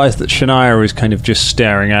 realise that Shania is kind of just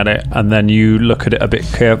staring at it, and then you look at it a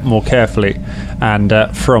bit more carefully. And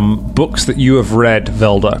from books that you have read,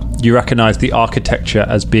 Velda, you recognise the architecture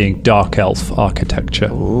as being Dark Elf architecture.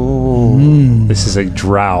 This is a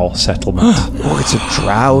Drow settlement. Oh, it's a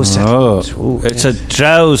drow settlement. Ooh, It's a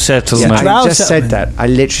drow settlement. I Drow just settlement. said that. I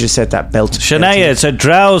literally just said that. Belt. Shania, it's a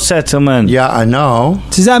drow settlement. Yeah, I know.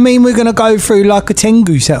 does that mean we're going to go through like a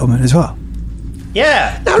Tengu settlement as well?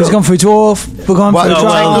 Yeah. We've gone through Dwarf, we're going What, through the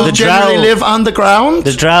Drow. Tengu the generally drow- live underground?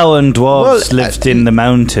 The drow and dwarves lived in the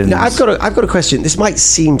mountains. Now, I've got a question. This might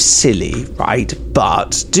seem silly, right?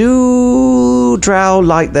 But do drow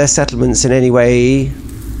light their settlements in any way,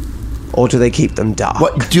 or do they keep them dark?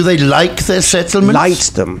 What, do they like their settlements?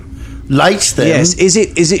 Light them. Light them? Yes.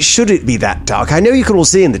 Should it be that dark? I know you can all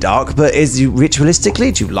see in the dark, but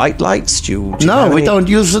ritualistically, do you light lights? Do you No, have we any- don't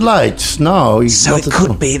use the lights. No. So not it at all.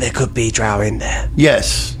 could be there could be drow in there.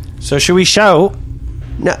 Yes. So should we shout?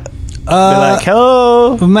 No. Be like,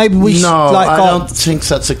 hello. Maybe we should No, like I go- don't think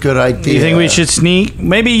that's a good idea. Do you think we should sneak?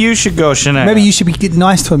 Maybe you should go, Shania. Maybe you should be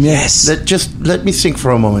nice to him. Yes. Let me think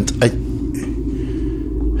for a moment.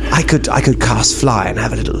 I could cast fly and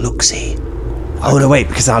have a little look-see. Oh no, wait,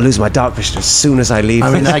 because I'll lose my dark vision as soon as I leave.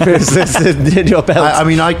 I mean, I could, in your belt. I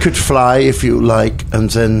mean, I could fly if you like, and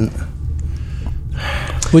then.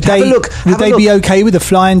 Would Have they? a look, Would have a they be okay with a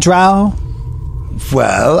flying drow?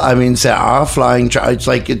 Well, I mean, there are flying. It's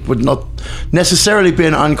like it would not necessarily be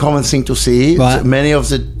an uncommon thing to see. Right. Many of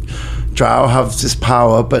the drow have this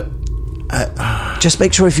power, but Just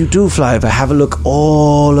make sure if you do fly over, have a look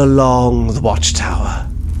all along the watchtower.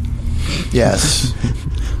 yes,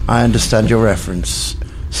 I understand your reference.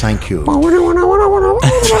 Thank you.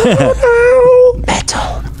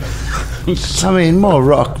 Metal. I mean, more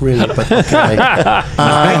rock, really, but okay.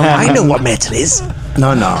 I know what metal is.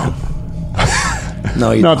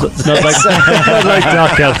 No, you Not don't. like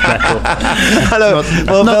Dark Elf metal. Hello.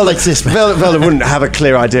 Well, Not like this, man. Velda wouldn't have a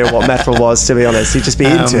clear idea what metal was, to be honest. He'd just be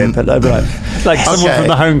into it, but I'd be like, Like someone Okay. from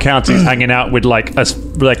the home counties hanging out with like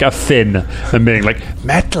a Finn and being like,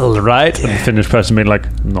 metal, right? And the Finnish person being like,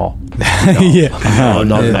 no. Yeah. no,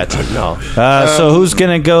 not metal, no. So who's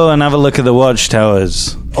gonna go and have a look at the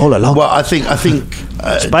watchtowers? All along. Well, I think.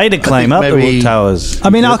 Spider climb up the towers. I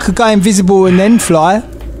mean, I could go invisible and then fly,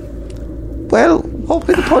 Well, what would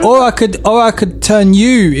be the point? or I could turn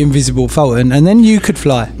you invisible, Fulton, and then you could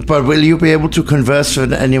fly. But will you be able to converse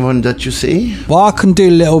with anyone that you see? Well, I can do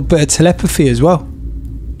a little bit of telepathy as well,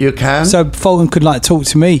 You can. so Fulton could like talk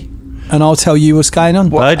to me, and I'll tell you what's going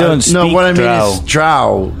on. I don't speak No, what I mean drow. is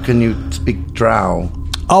drow. Can you speak drow?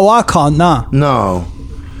 Oh, I can't. Nah. No.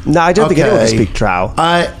 No, I don't think anyone can Okay. speak drow.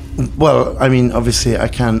 Well, I mean, obviously I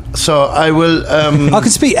can. So I will. I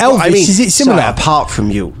could speak Elvish. I mean, Is it similar? sorry, apart from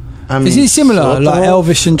you. I Is it similar, like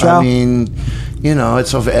Elvish and drow? I mean, you know,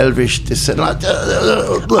 it's of Elvish descent. Look,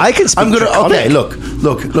 I can speak I'm gonna. Draconic. Okay, look.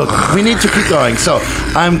 We need to keep going. So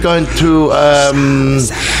I'm going to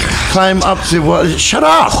climb up the wall. Shut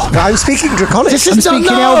up! I'm speaking Draconic. This is I'm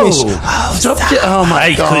speaking no. Elvish. Stop! Oh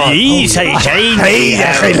my God! I can't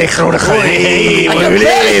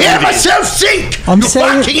hear myself think. I'm you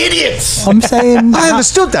saying- fucking idiots! I'm saying. I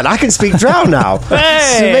understood that. I can speak drow now.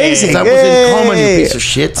 It's amazing. That was in common, you Yay. piece of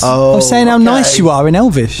shit. Oh, I'm saying how nice okay. you are in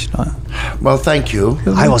Elvish. Like, Well, thank you.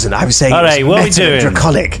 I wasn't. I was saying. All it was right, what are we metal and doing?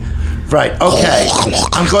 Draconic. Right. Okay.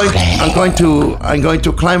 I'm going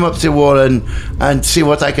to climb up the wall and see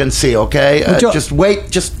what I can see. Okay. Well, just wait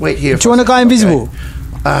here. do you want to go invisible?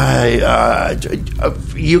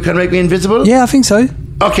 You can make me invisible. Yeah, I think so.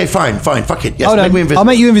 Okay. Fine. Fuck it. Yes. Hold make on. me invisible. I'll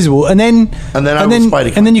make you invisible, and then I will spider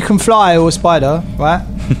climb. and then you can fly or spider, right?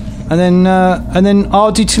 and then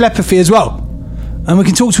I'll do telepathy as well, and we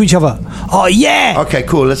can talk to each other. Oh yeah. Okay.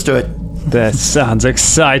 Cool. Let's do it. That sounds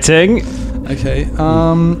exciting. Okay.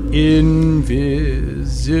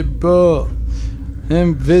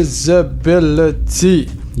 Invisibility.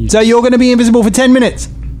 So you're going to be invisible for 10 minutes.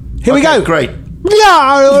 Here we Okay, go. Great.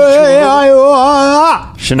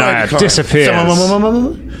 Shania Climb. disappears.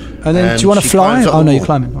 And then, do you want to she fly? climbs up Oh the no, you're wall.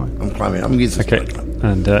 climbing. All right. I'm climbing. I'm using Okay. spider climb.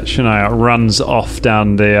 And Shania runs off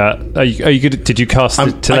down the. Are you good? Did you cast the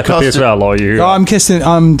I telepathy cast as it. well, or you? Oh, I'm kissing.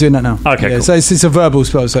 I'm doing that now. Okay, Yeah, cool. So it's a verbal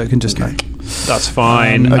spell, so it can just like. That's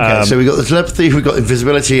fine. Okay. So we got the telepathy. We got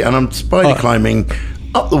invisibility, and I'm spider Oh. climbing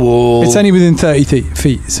up the wall. It's only within 30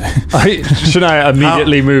 feet. So. Shania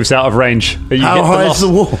immediately moves out of range. You How get high is the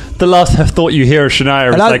wall? The last thought you hear of Shania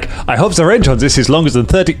is Hello? like, I hope the range on this is longer than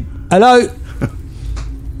 30. Hello.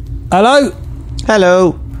 Hello.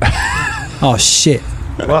 Hello. Oh shit.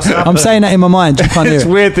 I'm saying that in my mind. You can't hear It's it.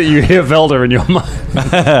 weird that you hear Velda in your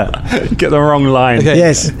mind. Get the wrong line. Okay.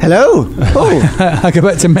 Yes. Hello. Oh. I go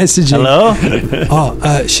back to messaging. Hello?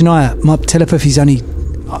 Shania, my telepathy's only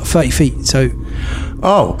 30 feet, so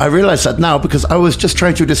Oh, I realise that now because I was just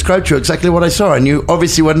trying to describe to you exactly what I saw, and you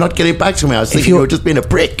obviously were not getting back to me. I was thinking you you're- were just being a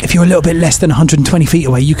prick. if you're a little bit less than 120 feet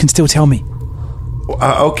away, you can still tell me.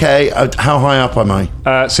 Okay, how high up am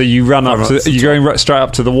I? So you run up to, you're going straight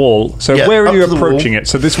up to the wall. So Yeah, where are up you to the approaching wall. it?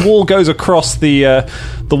 So this wall goes across the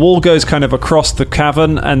wall goes kind of across the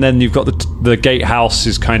cavern, and then you've got the gatehouse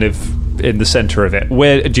is kind of in the center of it.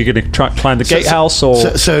 Where are you going to climb the gatehouse or?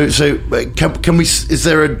 Can we? Is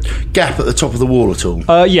there a gap at the top of the wall at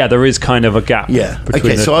all? Yeah, there is kind of a gap. Yeah. between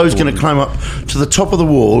Okay, the so I was wall going to climb up to the top of the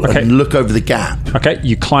wall Okay. and look over the gap. Okay,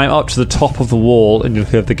 you climb up to the top of the wall and you'll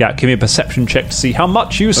have the gap. Give me a perception check to see how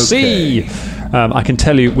much you see. I can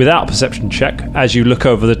tell you, without a perception check, as you look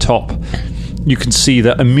over the top, you can see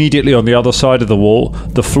that immediately on the other side of the wall,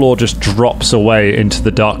 the floor just drops away into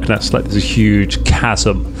the darkness, like there's a huge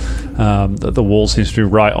chasm that the wall seems to be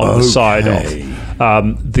right on the side of.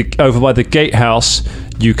 Over by the gatehouse,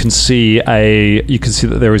 you can see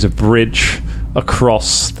that there is a bridge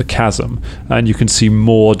across the chasm, and you can see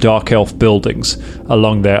more dark elf buildings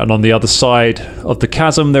along there. And on the other side of the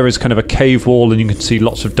chasm, there is kind of a cave wall, and you can see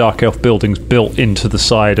lots of dark elf buildings built into the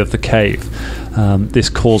side of the cave. This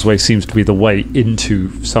causeway seems to be the way into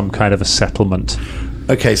some kind of a settlement.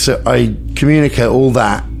 Okay, so I communicate all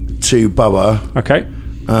that to Bubba. Okay.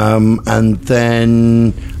 And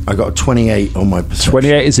then I got a 28 on my perception.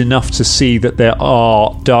 28 is enough to see that there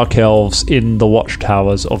are dark elves in the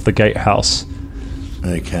watchtowers of the gatehouse.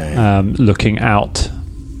 Okay. Looking out.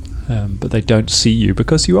 But they don't see you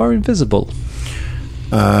because you are invisible.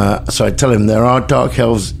 So I tell him there are dark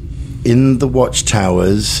elves in the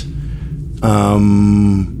watchtowers.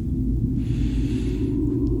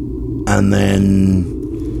 And then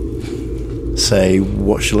say,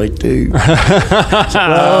 what shall I do?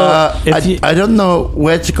 I don't know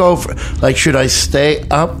where to go. Like, should I stay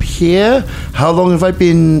up here? How long have I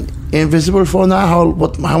been invisible for now?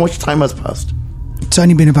 How much time has passed? It's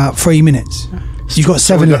only been about 3 minutes. You've got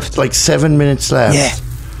 7 left. Like 7 minutes left. Yeah.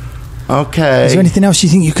 Okay. Is there anything else you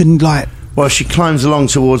think you can, like... Well, she climbs along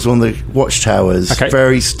towards one of the watchtowers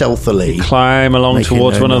very stealthily. Climb along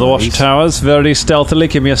towards one of the watchtowers very stealthily.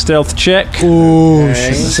 Give me a stealth check. Oh,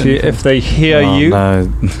 See if they hear you. No.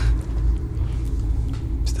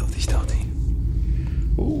 Stealthy.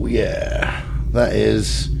 Oh, yeah. That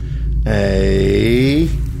is a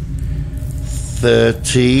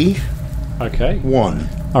 31. Okay.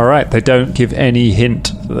 All right. They don't give any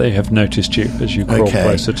hint that they have noticed you as you crawl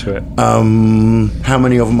closer to it. How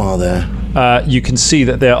many of them are there? You can see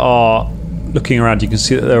that there are, looking around, you can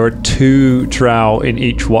see that there are 2 drow in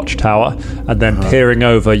each watchtower, and then peering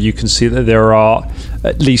over, you can see that there are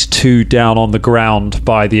at least 2 down on the ground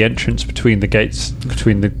by the entrance between the gates,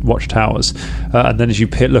 between the watchtowers. And then as you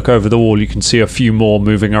look over the wall, you can see a few more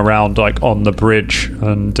moving around, like on the bridge,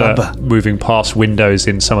 and moving past windows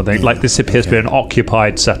in some of the... Like, this appears to be an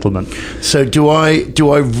occupied settlement. So do I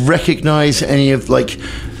recognise any of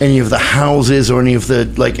the houses or any of the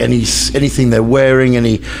anything they're wearing,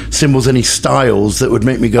 any symbols, any styles that would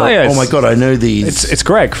make me go, oh my god, I know these? It's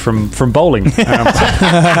Greg from bowling.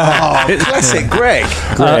 Classic Greg.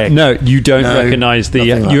 No, you don't recognise the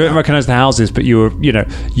don't recognise the houses, but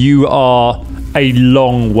you are a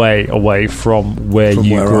long way away from where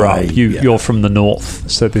you grew up. You're from the north,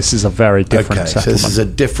 so this is a very different settlement. So this is a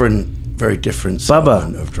very different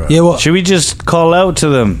settlement of Drow. Yeah, what? Should we just call out to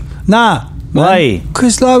them? Nah. Why?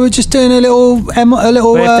 Because we're just doing a little. But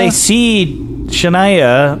if they see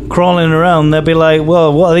Shania crawling around, they'll be like,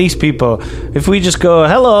 "Well, what are these people?" If we just go,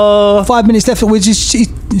 "Hello," 5 minutes left.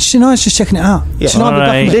 Shania's just checking it out. Yeah,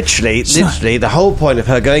 Shania Literally, the whole point of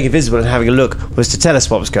her going invisible and having a look was to tell us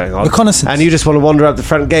what was going on. Reconnaissance. And you just want to wander up the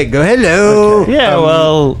front gate and go, hello. Okay. Yeah,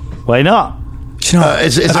 well, why not?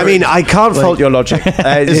 I can't fault your logic.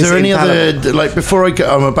 Is there any other, before I go,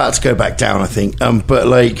 I'm about to go back down, I think, but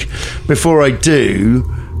before I do,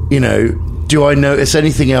 do I notice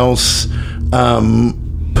anything else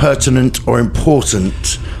pertinent or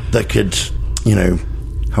important that could,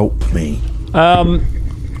 help me?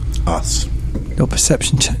 Us. Your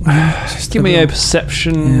perception check. Just give me a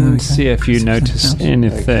perception, see if you notice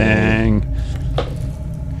anything.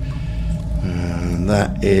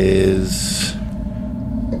 That is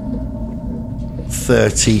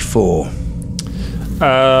 34.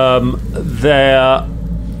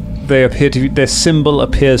 Their symbol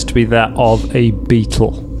appears to be that of a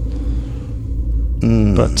beetle,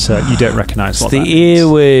 but you don't recognise what that is. The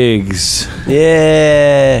earwigs.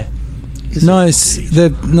 Yeah. It's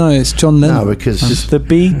John Lennon. No, because It's the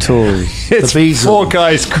Beatles. It's 4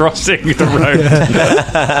 guys crossing the road.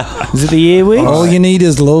 Is it the earwigs? All you need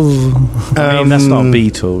is love. I mean, that's not a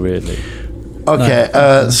beetle, really. Okay,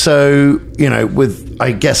 so, with,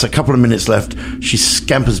 I guess, a couple of minutes left, she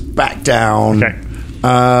scampers back down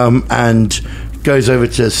and goes over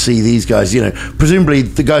to see these guys. Presumably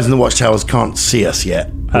the guys in the watchtowers can't see us yet.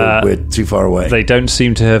 We're too far away. They don't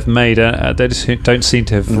seem to have don't seem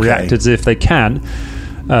to have reacted as if they can.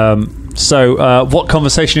 So what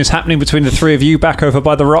conversation is happening between the 3 of you back over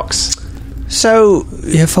by the rocks? So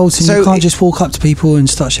Fulton, you can't just walk up to people and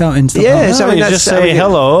start shouting stuff. Yeah, like you just say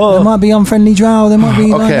hello. There might be unfriendly drow. There might be.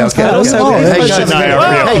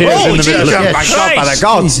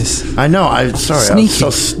 Jesus. I know. I'm sorry. Sneaky. I'm so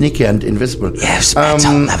sneaky and invisible. Yes,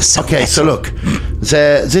 metal. That was so okay, so look,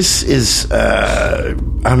 this is. There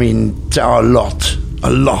are a lot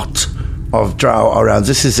of drow around.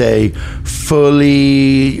 This is a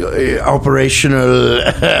fully operational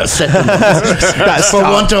settlement, for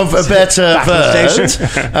want of a better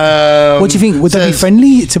word. What do you think? Would they be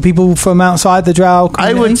friendly to people from outside the drow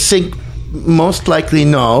community? I would think most likely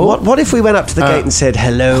no. What if we went up to the gate and said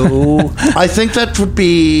hello? I think that would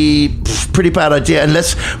be a pretty bad idea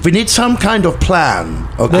unless we need some kind of plan,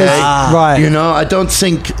 okay? Right. You know, I don't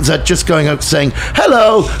think that just going up saying,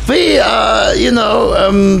 hello, we are,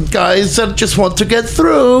 guys that just want to get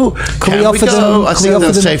through. Can we offer them? I think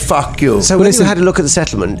they'll say, fuck you. So when you had a look at the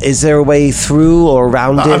settlement, is there a way through or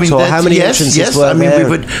around it? Or how many entrances were there? We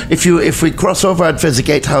would, if we cross over at where the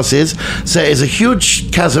gatehouse is, there is a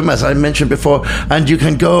huge chasm, as I mentioned before, and you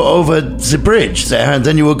can go over the bridge there, and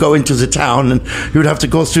then you will go into the town, and you would have to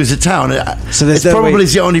go through the town. So it's probably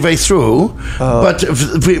the only way through, but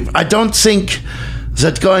I don't think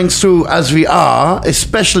that going through as we are,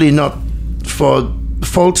 especially not for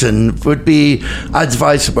Fulton, would be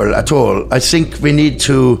advisable at all. I think we need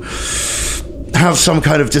to have some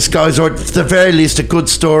kind of disguise, or at the very least a good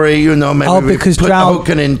story, maybe because we put drow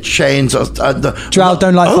Oaken in chains. Or, drow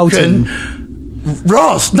don't like Oaken. Fulton.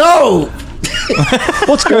 Ross, no!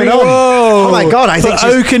 What's going on? Whoa. Oh my God, I think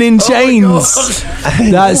she's... Oaken in chains.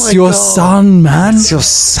 That's your son, man. It's your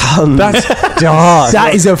son. That's dark.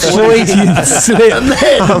 That is a Freudian slip.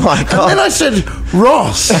 Oh my God. And then I said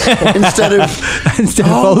Ross instead of Fulton.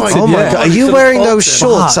 Oh my God. Are you wearing those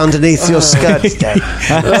shorts Fuck. underneath your skirt today?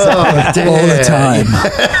 All the time.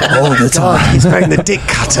 All the time. He's wearing the dick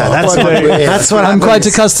cutter. That's what I'm happens. quite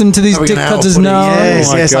accustomed to these dick now cutters putting- now.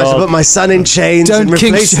 Yes, yes. I shall put my son in chains Don't and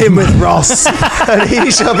kink replace shame. him with Ross, and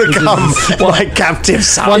he shall become my captive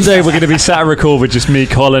son. One day we're going to be sat at record with just me,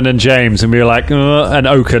 Colin, and James, and we were like, and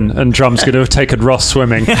Oaken, and Drum's going to have taken Ross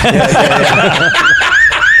swimming.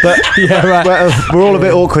 But Yeah, right. we're all a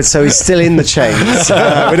bit awkward, so he's still in the chains.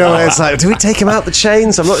 We don't. It's like, do we take him out the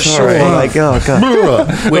chains? I'm not sure. Like, oh God.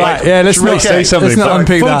 Right, yeah, let's not say something? Let's not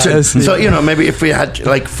unpick that. Fulton. Let's- So maybe if we had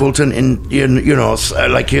like Fulton in,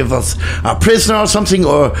 like give us a prisoner or something,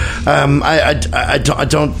 or I'm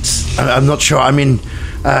not sure. I mean,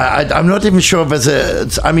 I'm not even sure whether.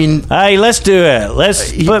 Hey, let's do it.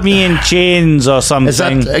 Let's put me in chains or something. Is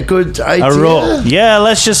that a good idea? A rope. Yeah,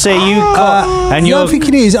 let's just say you got and the you're. other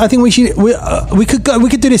thing is, I think we should. We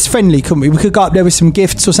could do this friendly, couldn't we? We could go up there with some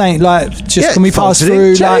gifts or something. Like, just can we pass Fulton through?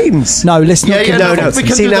 in chains. No, let's not. no. We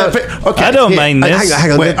can See, do now- that. Okay, I don't here. mind this.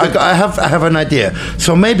 Hang on. Wait, I have an idea.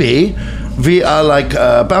 So maybe we are like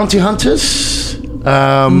bounty hunters,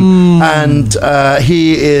 and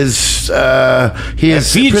he is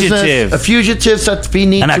fugitive. A fugitive that we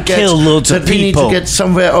need And to I get. kill loads of that we need people. to get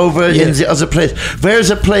somewhere over in the other place. Where's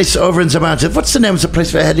a place over in the mountains? What's the name of the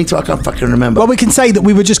place we're heading to? I can't fucking remember. Well, we can say that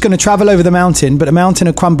we were just going to travel over the mountain, but the mountain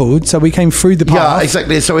had crumbled, so we came through the path. yeah,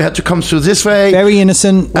 exactly. So we had to come through this way. Very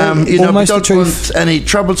innocent. We almost the don't truth. want any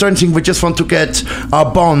troubles or anything. We just want to get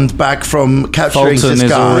our bond back from capturing Fulton this is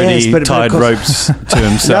guy. already Yes, but of tied course- ropes to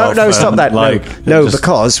himself. No, stop that. No, just-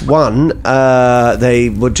 because one, they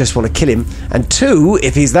would just want to kill him, and two,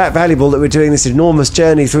 if he's that valuable that we're doing this enormous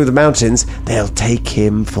journey through the mountains, they'll take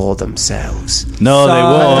him for themselves. No, they I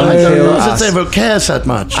won't. don't know us. that they will care that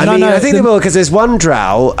much. I mean, I think they will, because there's one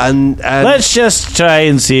drow, and Let's just try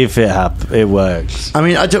and see if it works. I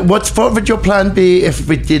mean, what would your plan be if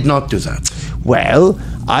we did not do that? well,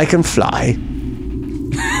 I can fly.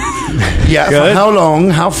 Yeah, for Good. how long?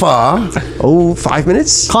 How far? Oh, 5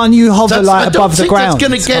 minutes. Can't you hover I like don't above the think ground? that's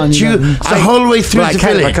going to Can't get you the whole way through Well, I the can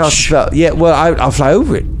if I village. cast a spell. Yeah, well, I'll fly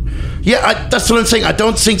over it. Yeah, that's what I'm saying. I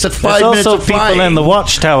don't think that There's 5 minutes also of people flying in the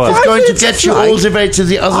watchtower. is 5 going to minutes get of you flying? all the way to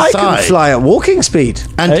the other I side. can fly at walking speed.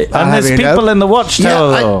 And And there's having a people go. in the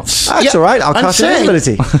watchtower, though. That's all right. I'll I'm cast saying-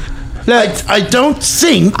 invisibility. I don't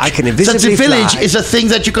think I can that the invisibly village fly. is a thing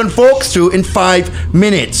that you can walk through in 5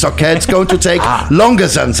 minutes, okay? It's going to take longer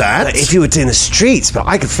than that. If you were in the streets, but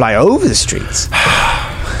I could fly over the streets.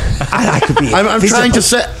 And I could be. I'm trying to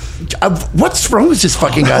say... what's wrong with this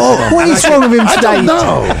fucking guy? What is wrong with him I today? don't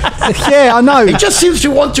know. Yeah, I know. He just seems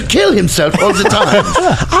to want to kill himself all the time.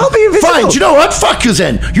 I'll be invisible. Fine, do you know what? Fuck you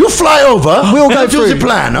then. You fly over. We'll go and do through. the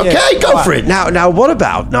plan, okay? Yeah. Go for it. Now, what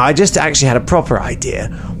about? Now, I just actually had a proper idea.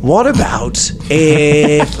 What about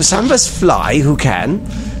if some of us fly who can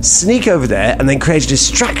sneak over there and then create a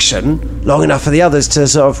distraction long enough for the others to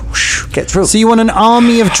sort of whoosh, get through? So you want an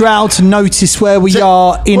army of drow to notice where we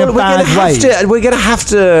are in a bad way? We're going to have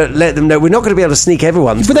to let them know. We're not going to be able to sneak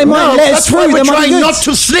everyone But through. they might No, let us that's why through. we're They might be trying good. not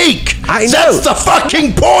to sneak. I know. That's the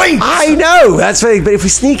fucking point. I know that's very. But if we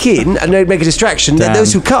sneak in and don't make a distraction, then Damn.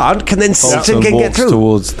 those who can't can then Fulton can get walks through.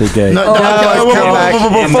 towards the gate. No, come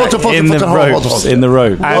back. in the ropes. In the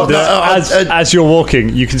rope. And as you're walking,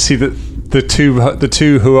 you can see that the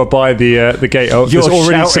two who are by the gate. Oh, there's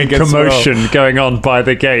already some commotion going on by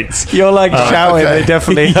the gates. You're like shouting. okay. They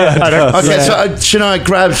definitely. Okay, so Shania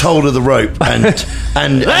grabs hold of the rope and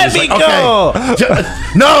Let me like, go! Okay,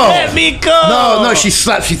 no! Let me go! No, she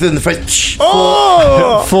slaps you in the face.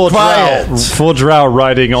 Oh! Four drow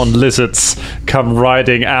riding on lizards come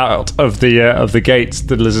riding out of the gates.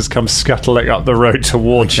 The lizards come scuttling up the road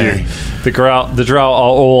towards you. The drow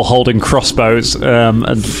are all holding crossbows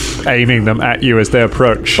and aiming them at you as they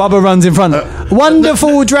approach. Bubba runs in front.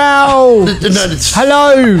 Wonderful drow!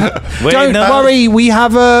 Hello! Don't worry, we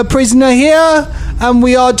have a prisoner here, and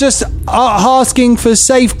we are just asking for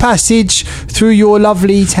safe passage through your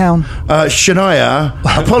lovely town. Shania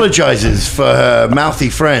apologizes for her mouthy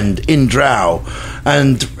friend in Drow,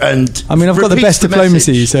 and I mean, I've got the repeats best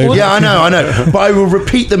diplomacy, message. so yeah, I know, but I will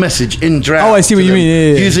repeat the message in Drow. Oh, I see what you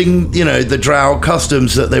mean. Yeah. Using the Drow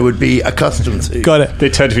customs that they would be accustomed to. Got it. They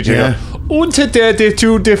turn to each other. Yeah. Unter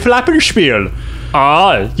der Flappenspiel.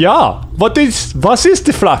 Ah, ja. Was ist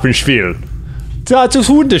der Flappenspiel? Das ist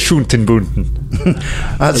Hundeschuntenbunden.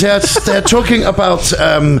 They're talking about.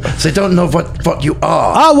 They don't know what you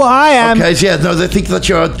are. Oh, well, I am. Okay, so no, they think that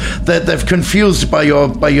they're confused by your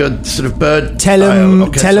sort of bird. Tell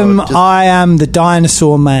him I am the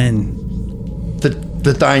dinosaur man.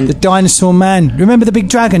 The dinosaur man. Remember the big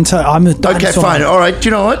dragon? I'm the dinosaur. Okay, fine. Man. All right. Do you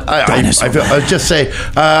know what? I'll just say,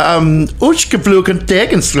 Uschgeflogen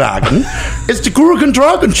Tegenslagen ist die Gurken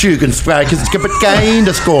Dragenschugenfrage ist gebetein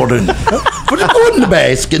das Gordon. Für die Gordon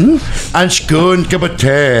Basken and Schön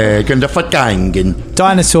gebetegen der Vergangen.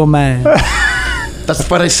 Dinosaur man. That's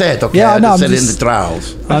what I said, okay? Yeah, no, I said in the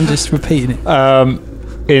Drows. I'm just repeating it.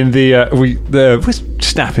 In we're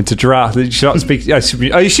snapping to drow. You start speaking. I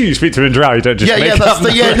assume you speak to him in drow. You don't just make up.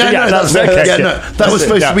 That was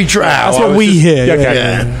supposed to be drow. That's what we hear.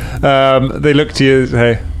 Yeah. They look to you.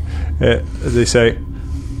 They say,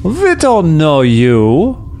 "We don't know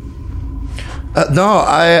you." No,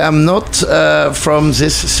 I am not from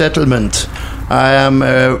this settlement. I am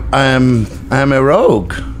a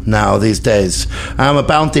rogue now these days. I'm a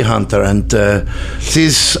bounty hunter, and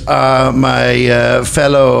these are my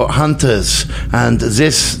fellow hunters. And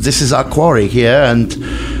this is our quarry here. And we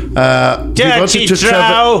wanted to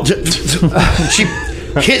travel. She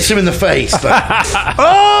hits him in the face.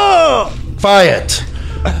 Oh! Fired.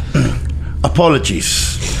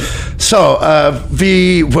 Apologies. So,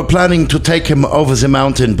 we were planning to take him over the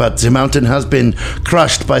mountain, but the mountain has been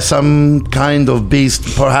crushed by some kind of beast,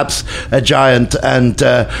 perhaps a giant, and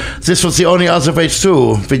this was the only other way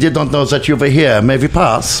through. We did not know that you were here. May we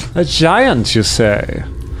pass? A giant, you say?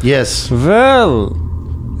 Yes. Well,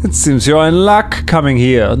 it seems you're in luck coming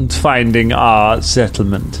here and finding our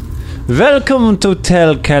settlement. Welcome to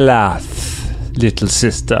Tel Kalath, little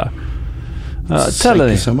sister. Tell Thank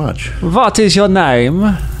me, you so much. what is your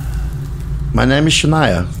name? My name is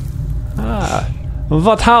Shania.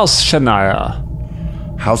 What house, Shania?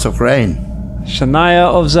 House of Rain. Shania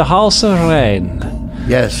of the House of Rain.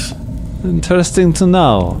 Yes. Interesting to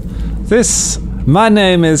know. My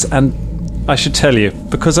name is, and I should tell you,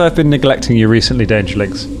 because I've been neglecting you recently,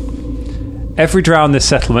 Dangerlings, every drow in this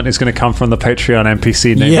settlement is going to come from the Patreon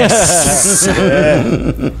NPC name. Yes.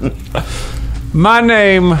 My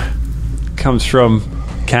name comes from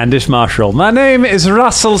Candice Marshall. My name is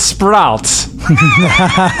Russell Sprout. Of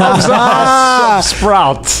the House of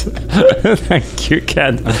Sprout. Thank you,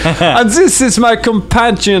 Ken. And this is my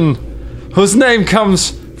companion, whose name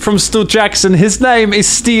comes from Stu Jackson. His name is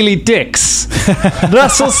Steely Dix.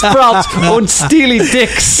 Russell Sprout and Steely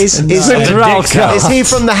Dix. Is he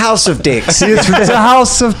from the House of Dix? He's from the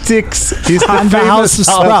House of Dix. He's the House of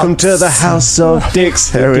Sprouts. Welcome to the House of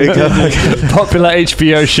Dix. There we go. popular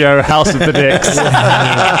HBO show, House of the Dicks.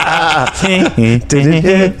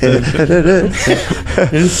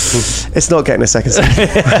 It's not getting a second season.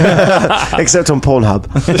 Except on Pornhub.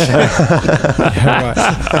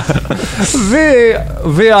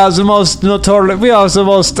 We are the most notorious, we are the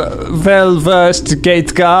most well-versed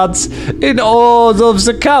gate guards in all of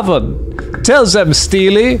the cavern. Tell them,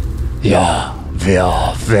 Steely. Yeah, we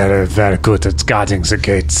are very, very good at guarding the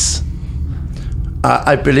gates.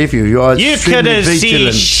 I believe you. You are extremely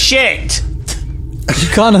vigilant. shit. You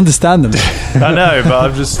can't understand them. I know,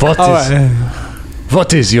 but I'm just.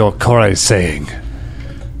 What is your Corey saying?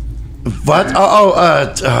 What?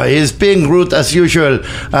 He's being rude as usual.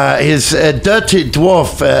 He's a dirty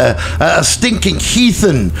dwarf, a stinking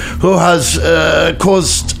heathen who has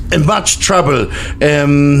caused much trouble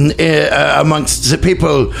amongst the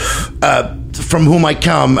people from whom I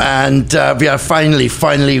come, and we are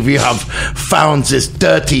finally we have found this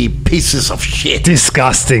dirty pieces of shit.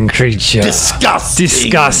 Disgusting creature.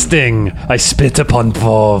 Disgusting. I spit upon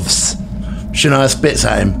dwarves. Shania spits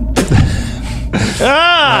at him.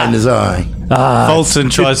 Right in his eye. Fulton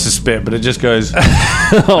tries to spit, but it just goes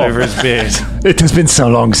over his beard. It has been so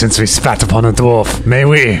long since we spat upon a dwarf. May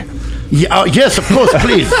we? Yeah, yes, of course,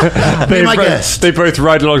 please. Be my guest. They both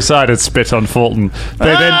ride alongside and spit on Fulton.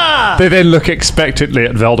 They then look expectantly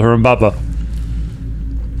at Velda and Bubba.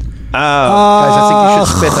 Guys, I think you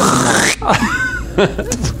should spit at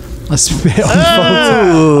them. I spit on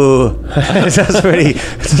That's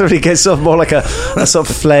really gets sort of more like a sort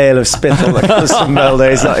of flail of spit on that comes from Melder.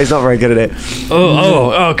 He's not very good at it.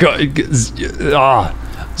 Oh, God.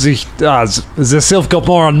 The Sylph got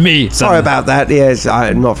more on me. Sorry about that. Yes,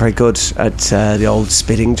 I'm not very good at the old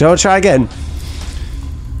spitting. Do you want to try again?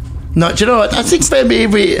 No, do you know what? I think maybe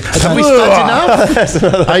we started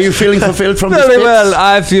enough. Are you feeling fulfilled from this? Very well.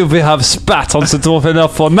 I feel we have spat on the dwarf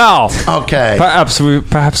enough for now. Okay. Perhaps we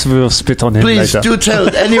will spit on him Please later. do tell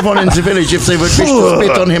anyone in the village if they would wish to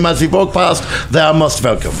spit on him as we walk past. They are most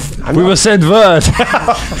welcome. We will send word.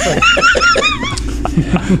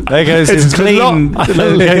 There goes his clean.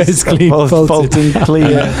 It's clean. Fulton clean.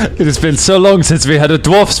 It has been so long since we had a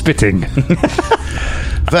dwarf spitting.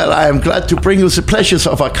 Well, I am glad to bring you the pleasures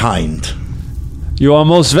of our kind. You are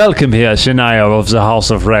most welcome here, Shania of the House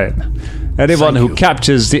of Rain. Anyone who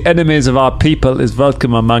captures the enemies of our people is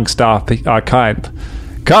welcome amongst our kind.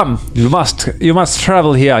 Come, you must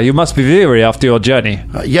travel here. You must be weary after your journey.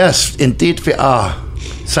 Yes, indeed we are.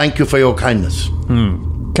 Thank you for your kindness.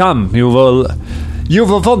 Come, you will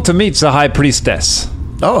want to meet the High Priestess.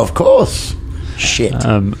 Oh, of course. Shit. They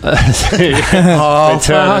turn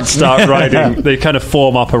and start riding. They kind of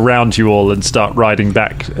form up around you all and start riding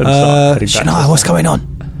back. And start heading back. Shania, what's going on?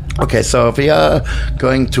 Okay, so we are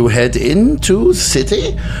going to head into the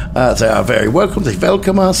city. They are very welcome. They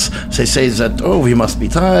welcome us. They say that, we must be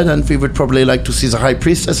tired and we would probably like to see the High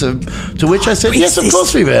Priestess. To which I said, yes, of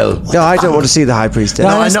course we will. No, I don't want to see the High Priestess.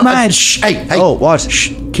 No, I know. mad. Hey. Oh, what?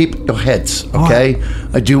 Shh, keep your heads, okay?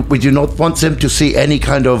 We do not want them to see any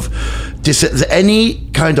kind of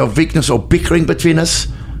weakness or bickering between us.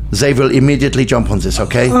 They will immediately jump on this,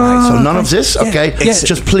 okay? So none of this, okay?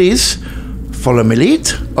 Just please follow my lead,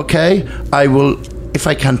 okay? I will, if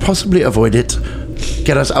I can possibly avoid it,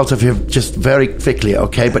 get us out of here just very quickly,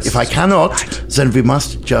 okay? But if I cannot, then we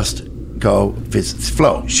must just go with the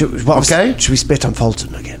flow. Should we spit on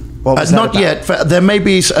Fulton again? What was that Not about? yet. There may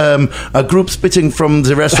be a group spitting from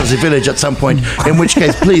the rest of the village at some point, in which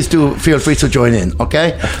case, please do feel free to join in,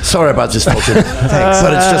 okay? Sorry about this, Fulton. Thanks.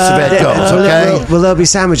 But it's just the way it goes, okay? Will there be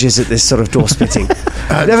sandwiches at this sort of door spitting?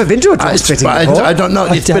 I've never been to a door spitting before. I don't know.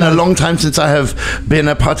 It's been a long time since I have been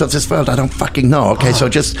a part of this world. I don't fucking know, okay? So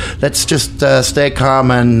let's just stay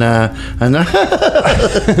calm and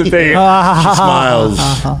she smiles.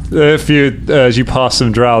 If you, as you pass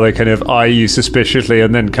some drow, they kind of eye you suspiciously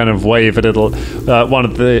and then kind of wave a little. One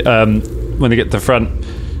of the when they get to the front,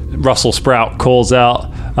 Russell Sprout calls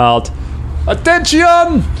out,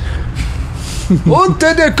 "Attention!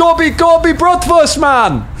 Unter der Gobi Bratwurst,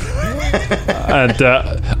 man!" And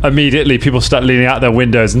immediately people start leaning out their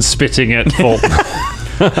windows and spitting at Fulton.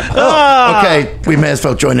 Okay, we may as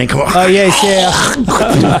well join in. Come on. Oh, yes, yeah.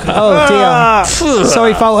 Oh, dear.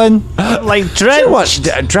 Sorry, Fulton. Like Do you know what?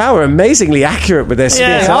 Drow are amazingly accurate with their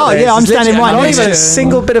spits. aren't they? I'm It's standing literally- right Not next even to a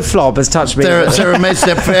single bit of flob has touched me. They're amazed.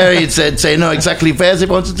 They're very. They know exactly where they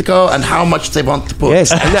wanted to go and how much they want to put.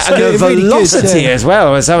 Yes, and the really good, velocity as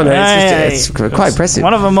well. With some of Aye. it's quite impressive.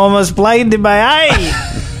 One of them almost blinded my eye.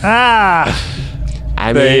 I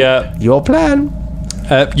mean, They, your plan.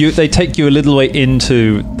 They take you a little way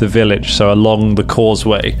into the village, so along the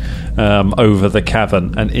causeway, over the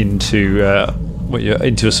cavern, and into a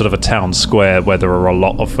sort of a town square where there are a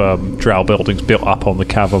lot of drow buildings built up on the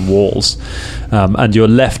cavern walls. And you're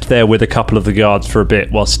left there with a couple of the guards for a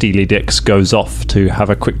bit while Steely Dix goes off to have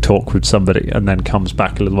a quick talk with somebody, and then comes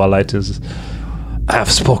back a little while later and says, I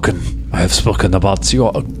have spoken about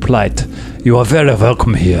your plight. You are very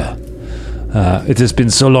welcome here. It has been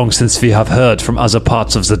so long since we have heard from other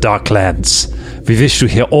parts of the Darklands. We wish to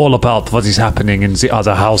hear all about what is happening in the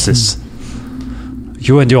other houses.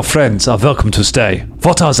 You and your friends are welcome to stay.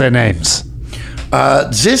 What are their names?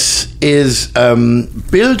 This is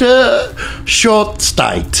Builder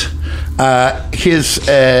Shortstite. He's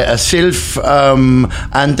a sylph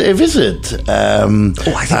and a wizard.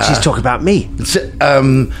 I think she's talking about me. This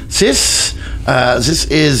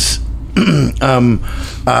is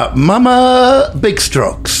Mama Big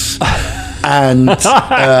Strokes. and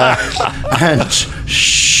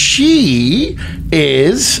she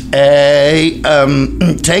is a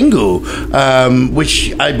Tengu,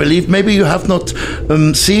 which I believe maybe you have not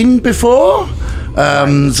seen before.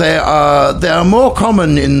 They are more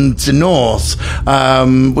common in the north.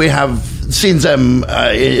 We have seen them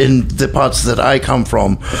in the parts that I come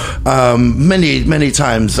from many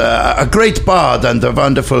times. A great bard and a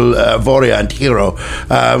wonderful warrior and hero.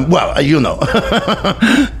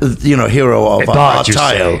 Hero of our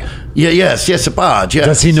tile. Yes, a bard. Yes.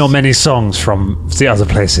 Does he know many songs from the other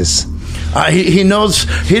places? He knows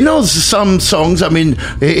some songs. I mean,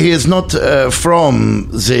 he is not from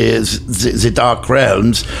the Dark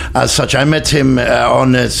Realms as such. I met him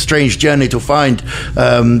on a strange journey to find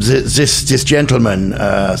this gentleman.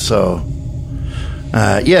 Yes.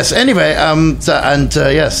 Anyway,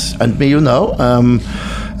 yes, and me,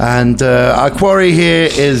 and our quarry here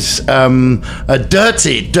is a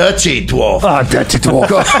dirty dwarf. Dirty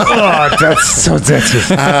dwarf. That's so dirty.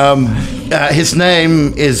 His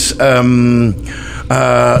name is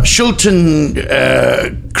Shulton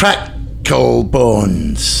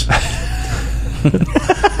Crackle-Bones.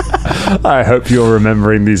 I hope you're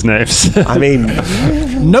remembering these names. I mean,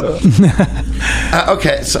 Nope.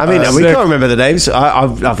 Okay. So, we can't remember the names.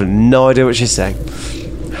 I've no idea what she's saying.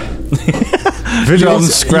 He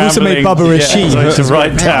also made Bubba a she. To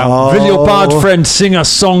write down. Will your bard friend sing us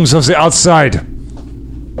songs of the outside?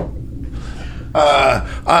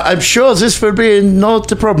 I'm sure this will be not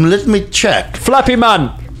a problem. Let me check. Flappy man,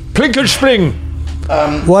 plink and spring.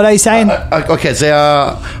 What are you saying? Okay, they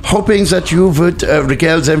are hoping that you would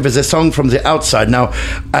regale them with a song from the outside. Now,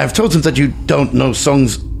 I've told them that you don't know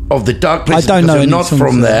songs of the dark places. I don't know you're any not songs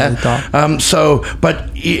from of there. the dark.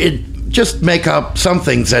 But just make up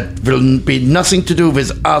something that will be nothing to do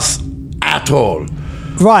with us at all.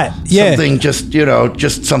 Right, yeah. Something just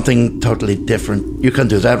something totally different. You can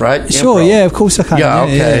do that, right? Sure, bro? yeah, of course I can. Yeah,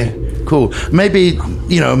 okay. Cool. Maybe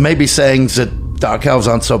saying that dark elves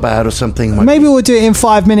aren't so bad or something. Maybe we'll do it in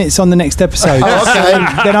 5 minutes on the next episode. Okay.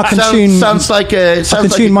 Then I can tune. Sounds like a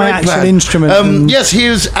my great actual plan. instrument. Yes, he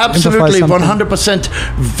is absolutely improvise 100%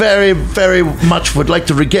 very, very much would like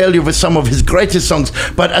to regale you with some of his greatest songs.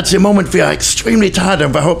 But at the moment, we are extremely tired,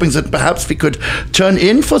 and we're hoping that perhaps we could turn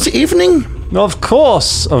in for the evening. Of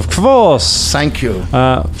course. Thank you.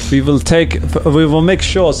 We will make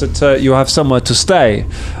sure that you have somewhere to stay.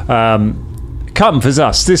 Come with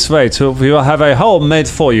us this way. We will have a home made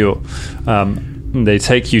for you. They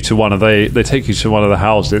take you to one of the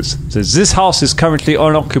houses. This house is currently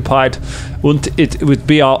unoccupied, and it would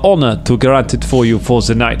be our honor to grant it for you for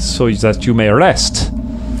the night, so that you may rest.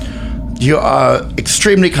 You are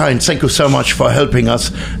extremely kind. Thank you so much for helping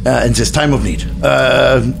us in this time of need.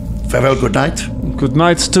 Farewell, good night. Good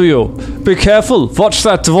night to you. Be careful. Watch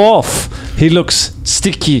that dwarf. He looks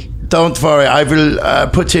sticky. Don't worry, I will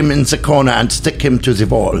put him in the corner and stick him to the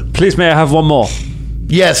wall. Please, may I have one more?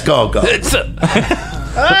 Yes, go.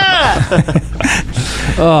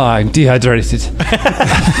 I'm dehydrated.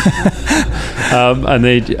 And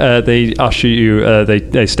they usher you.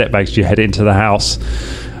 They step back as you head into the house.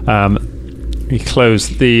 They close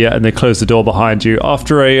the door behind you.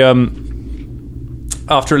 After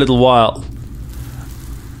a little while,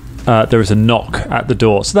 there is a knock at the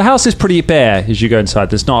door. So the house is pretty bare as you go inside.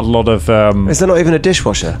 There's not a lot of... Is there not even a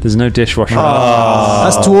dishwasher? There's no dishwasher.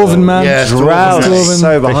 That's dwarven, man. Yes, Drow Dwarven.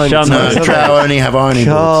 so behind They shun us. us. Drow only have ironing boards.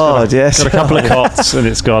 God, yes. It's got a couple of cots, and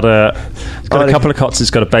it's got a couple of cots.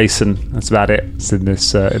 It's got a basin. That's about it. It's in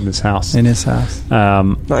this house. In his house.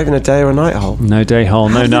 Not even a day or a night hole. No day hole.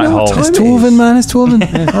 No night hole. time It's it dwarven, is. man. It's dwarven.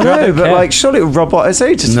 I know, but care. surely robot. It's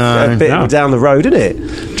only just a bit No. down the road, isn't it?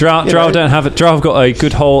 Drow don't have it. Drow have got a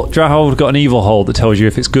good hole. Drow have got an evil hole that tells you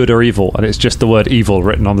if it's good or evil, and it's just the word evil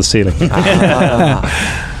written on the ceiling.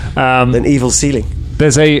 An evil ceiling.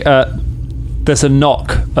 There's a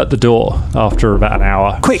knock at the door after about an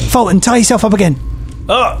hour. Quick, Fulton, tie yourself up again.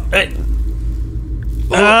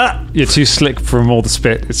 You're too slick from all the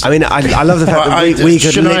spit. It's, I mean, I love the fact that we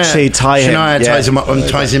could literally tie him. Shania ties him up and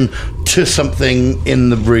ties him to something in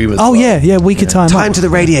the room as well. Yeah, we could tie him Tie up. him to the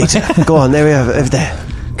radiator. Go on, there we are, over there.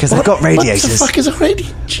 Because they've got radiators. What the fuck is a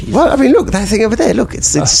radiator? Well, I mean, look, that thing over there. Look, it's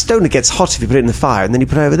stone that gets hot if you put it in the fire, and then you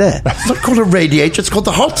put it over there. It's not called a radiator, it's called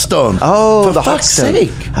the hot stone. Oh, For the hot fuck's stone.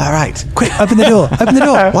 sake. All right. Quick, open the door. Open the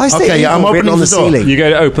door. Why is Okay, there yeah, I'm evil written opening on the the door. ceiling? you go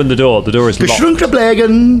to open the door. The door is locked.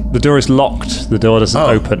 Geschrunkleblegen. The door is locked. The door doesn't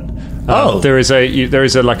open. There is a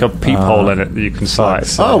like a peephole in it that you can slide.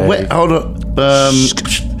 Oh, wait, hold on.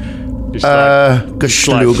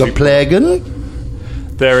 Geschlugeplegen.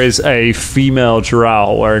 There is a female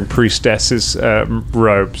drow wearing priestess's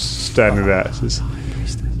robes standing there.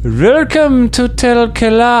 Welcome to Tel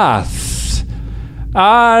Kelath.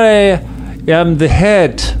 I am the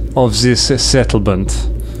head of this settlement.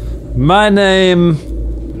 My name...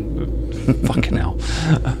 Fucking hell.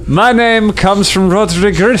 My name comes from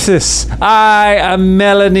Roderick Griffiths. I am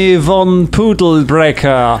Melanie von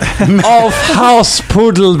Poodlebreaker of House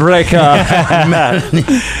Poodlebreaker.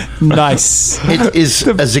 Nice. It is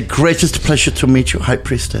as the greatest pleasure to meet you, High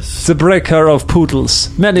Priestess. The breaker of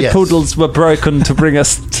poodles. Many Yes. poodles were broken to bring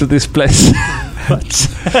us to this place.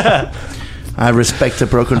 I respect the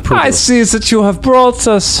broken poodle. I see that you have brought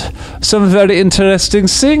us some very interesting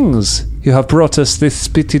things. You have brought us this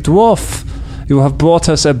spitty dwarf. You have brought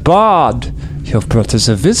us a bard. You have brought us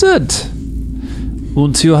a wizard.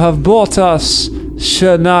 And you have brought us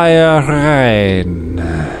Shania Rain.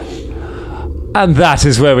 And that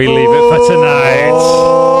is where we leave it for tonight.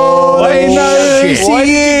 Why did you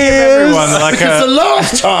give everyone like Because the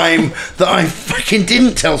last time that I fucking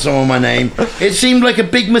didn't tell someone my name, it seemed like a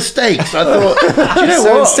big mistake. So I thought, do you know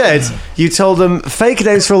So what? instead, you told them fake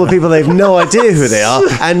names for all the people they've no idea who they are,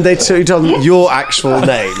 and you told them your actual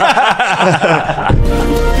name.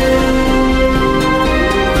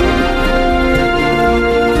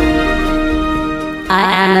 I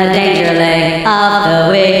am the Dangerling of the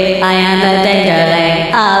week. I am the Dangerling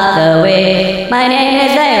of the week. My name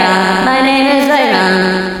is Veyron. My name is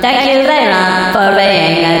Veyron. Thank you, Veyron, for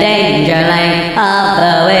being a Dangerling of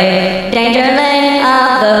the week. Dangerling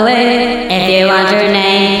of the week. If you want your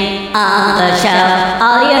name on the show,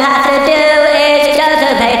 all you have to do is go to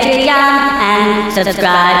Patreon and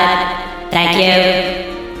subscribe. Thank you.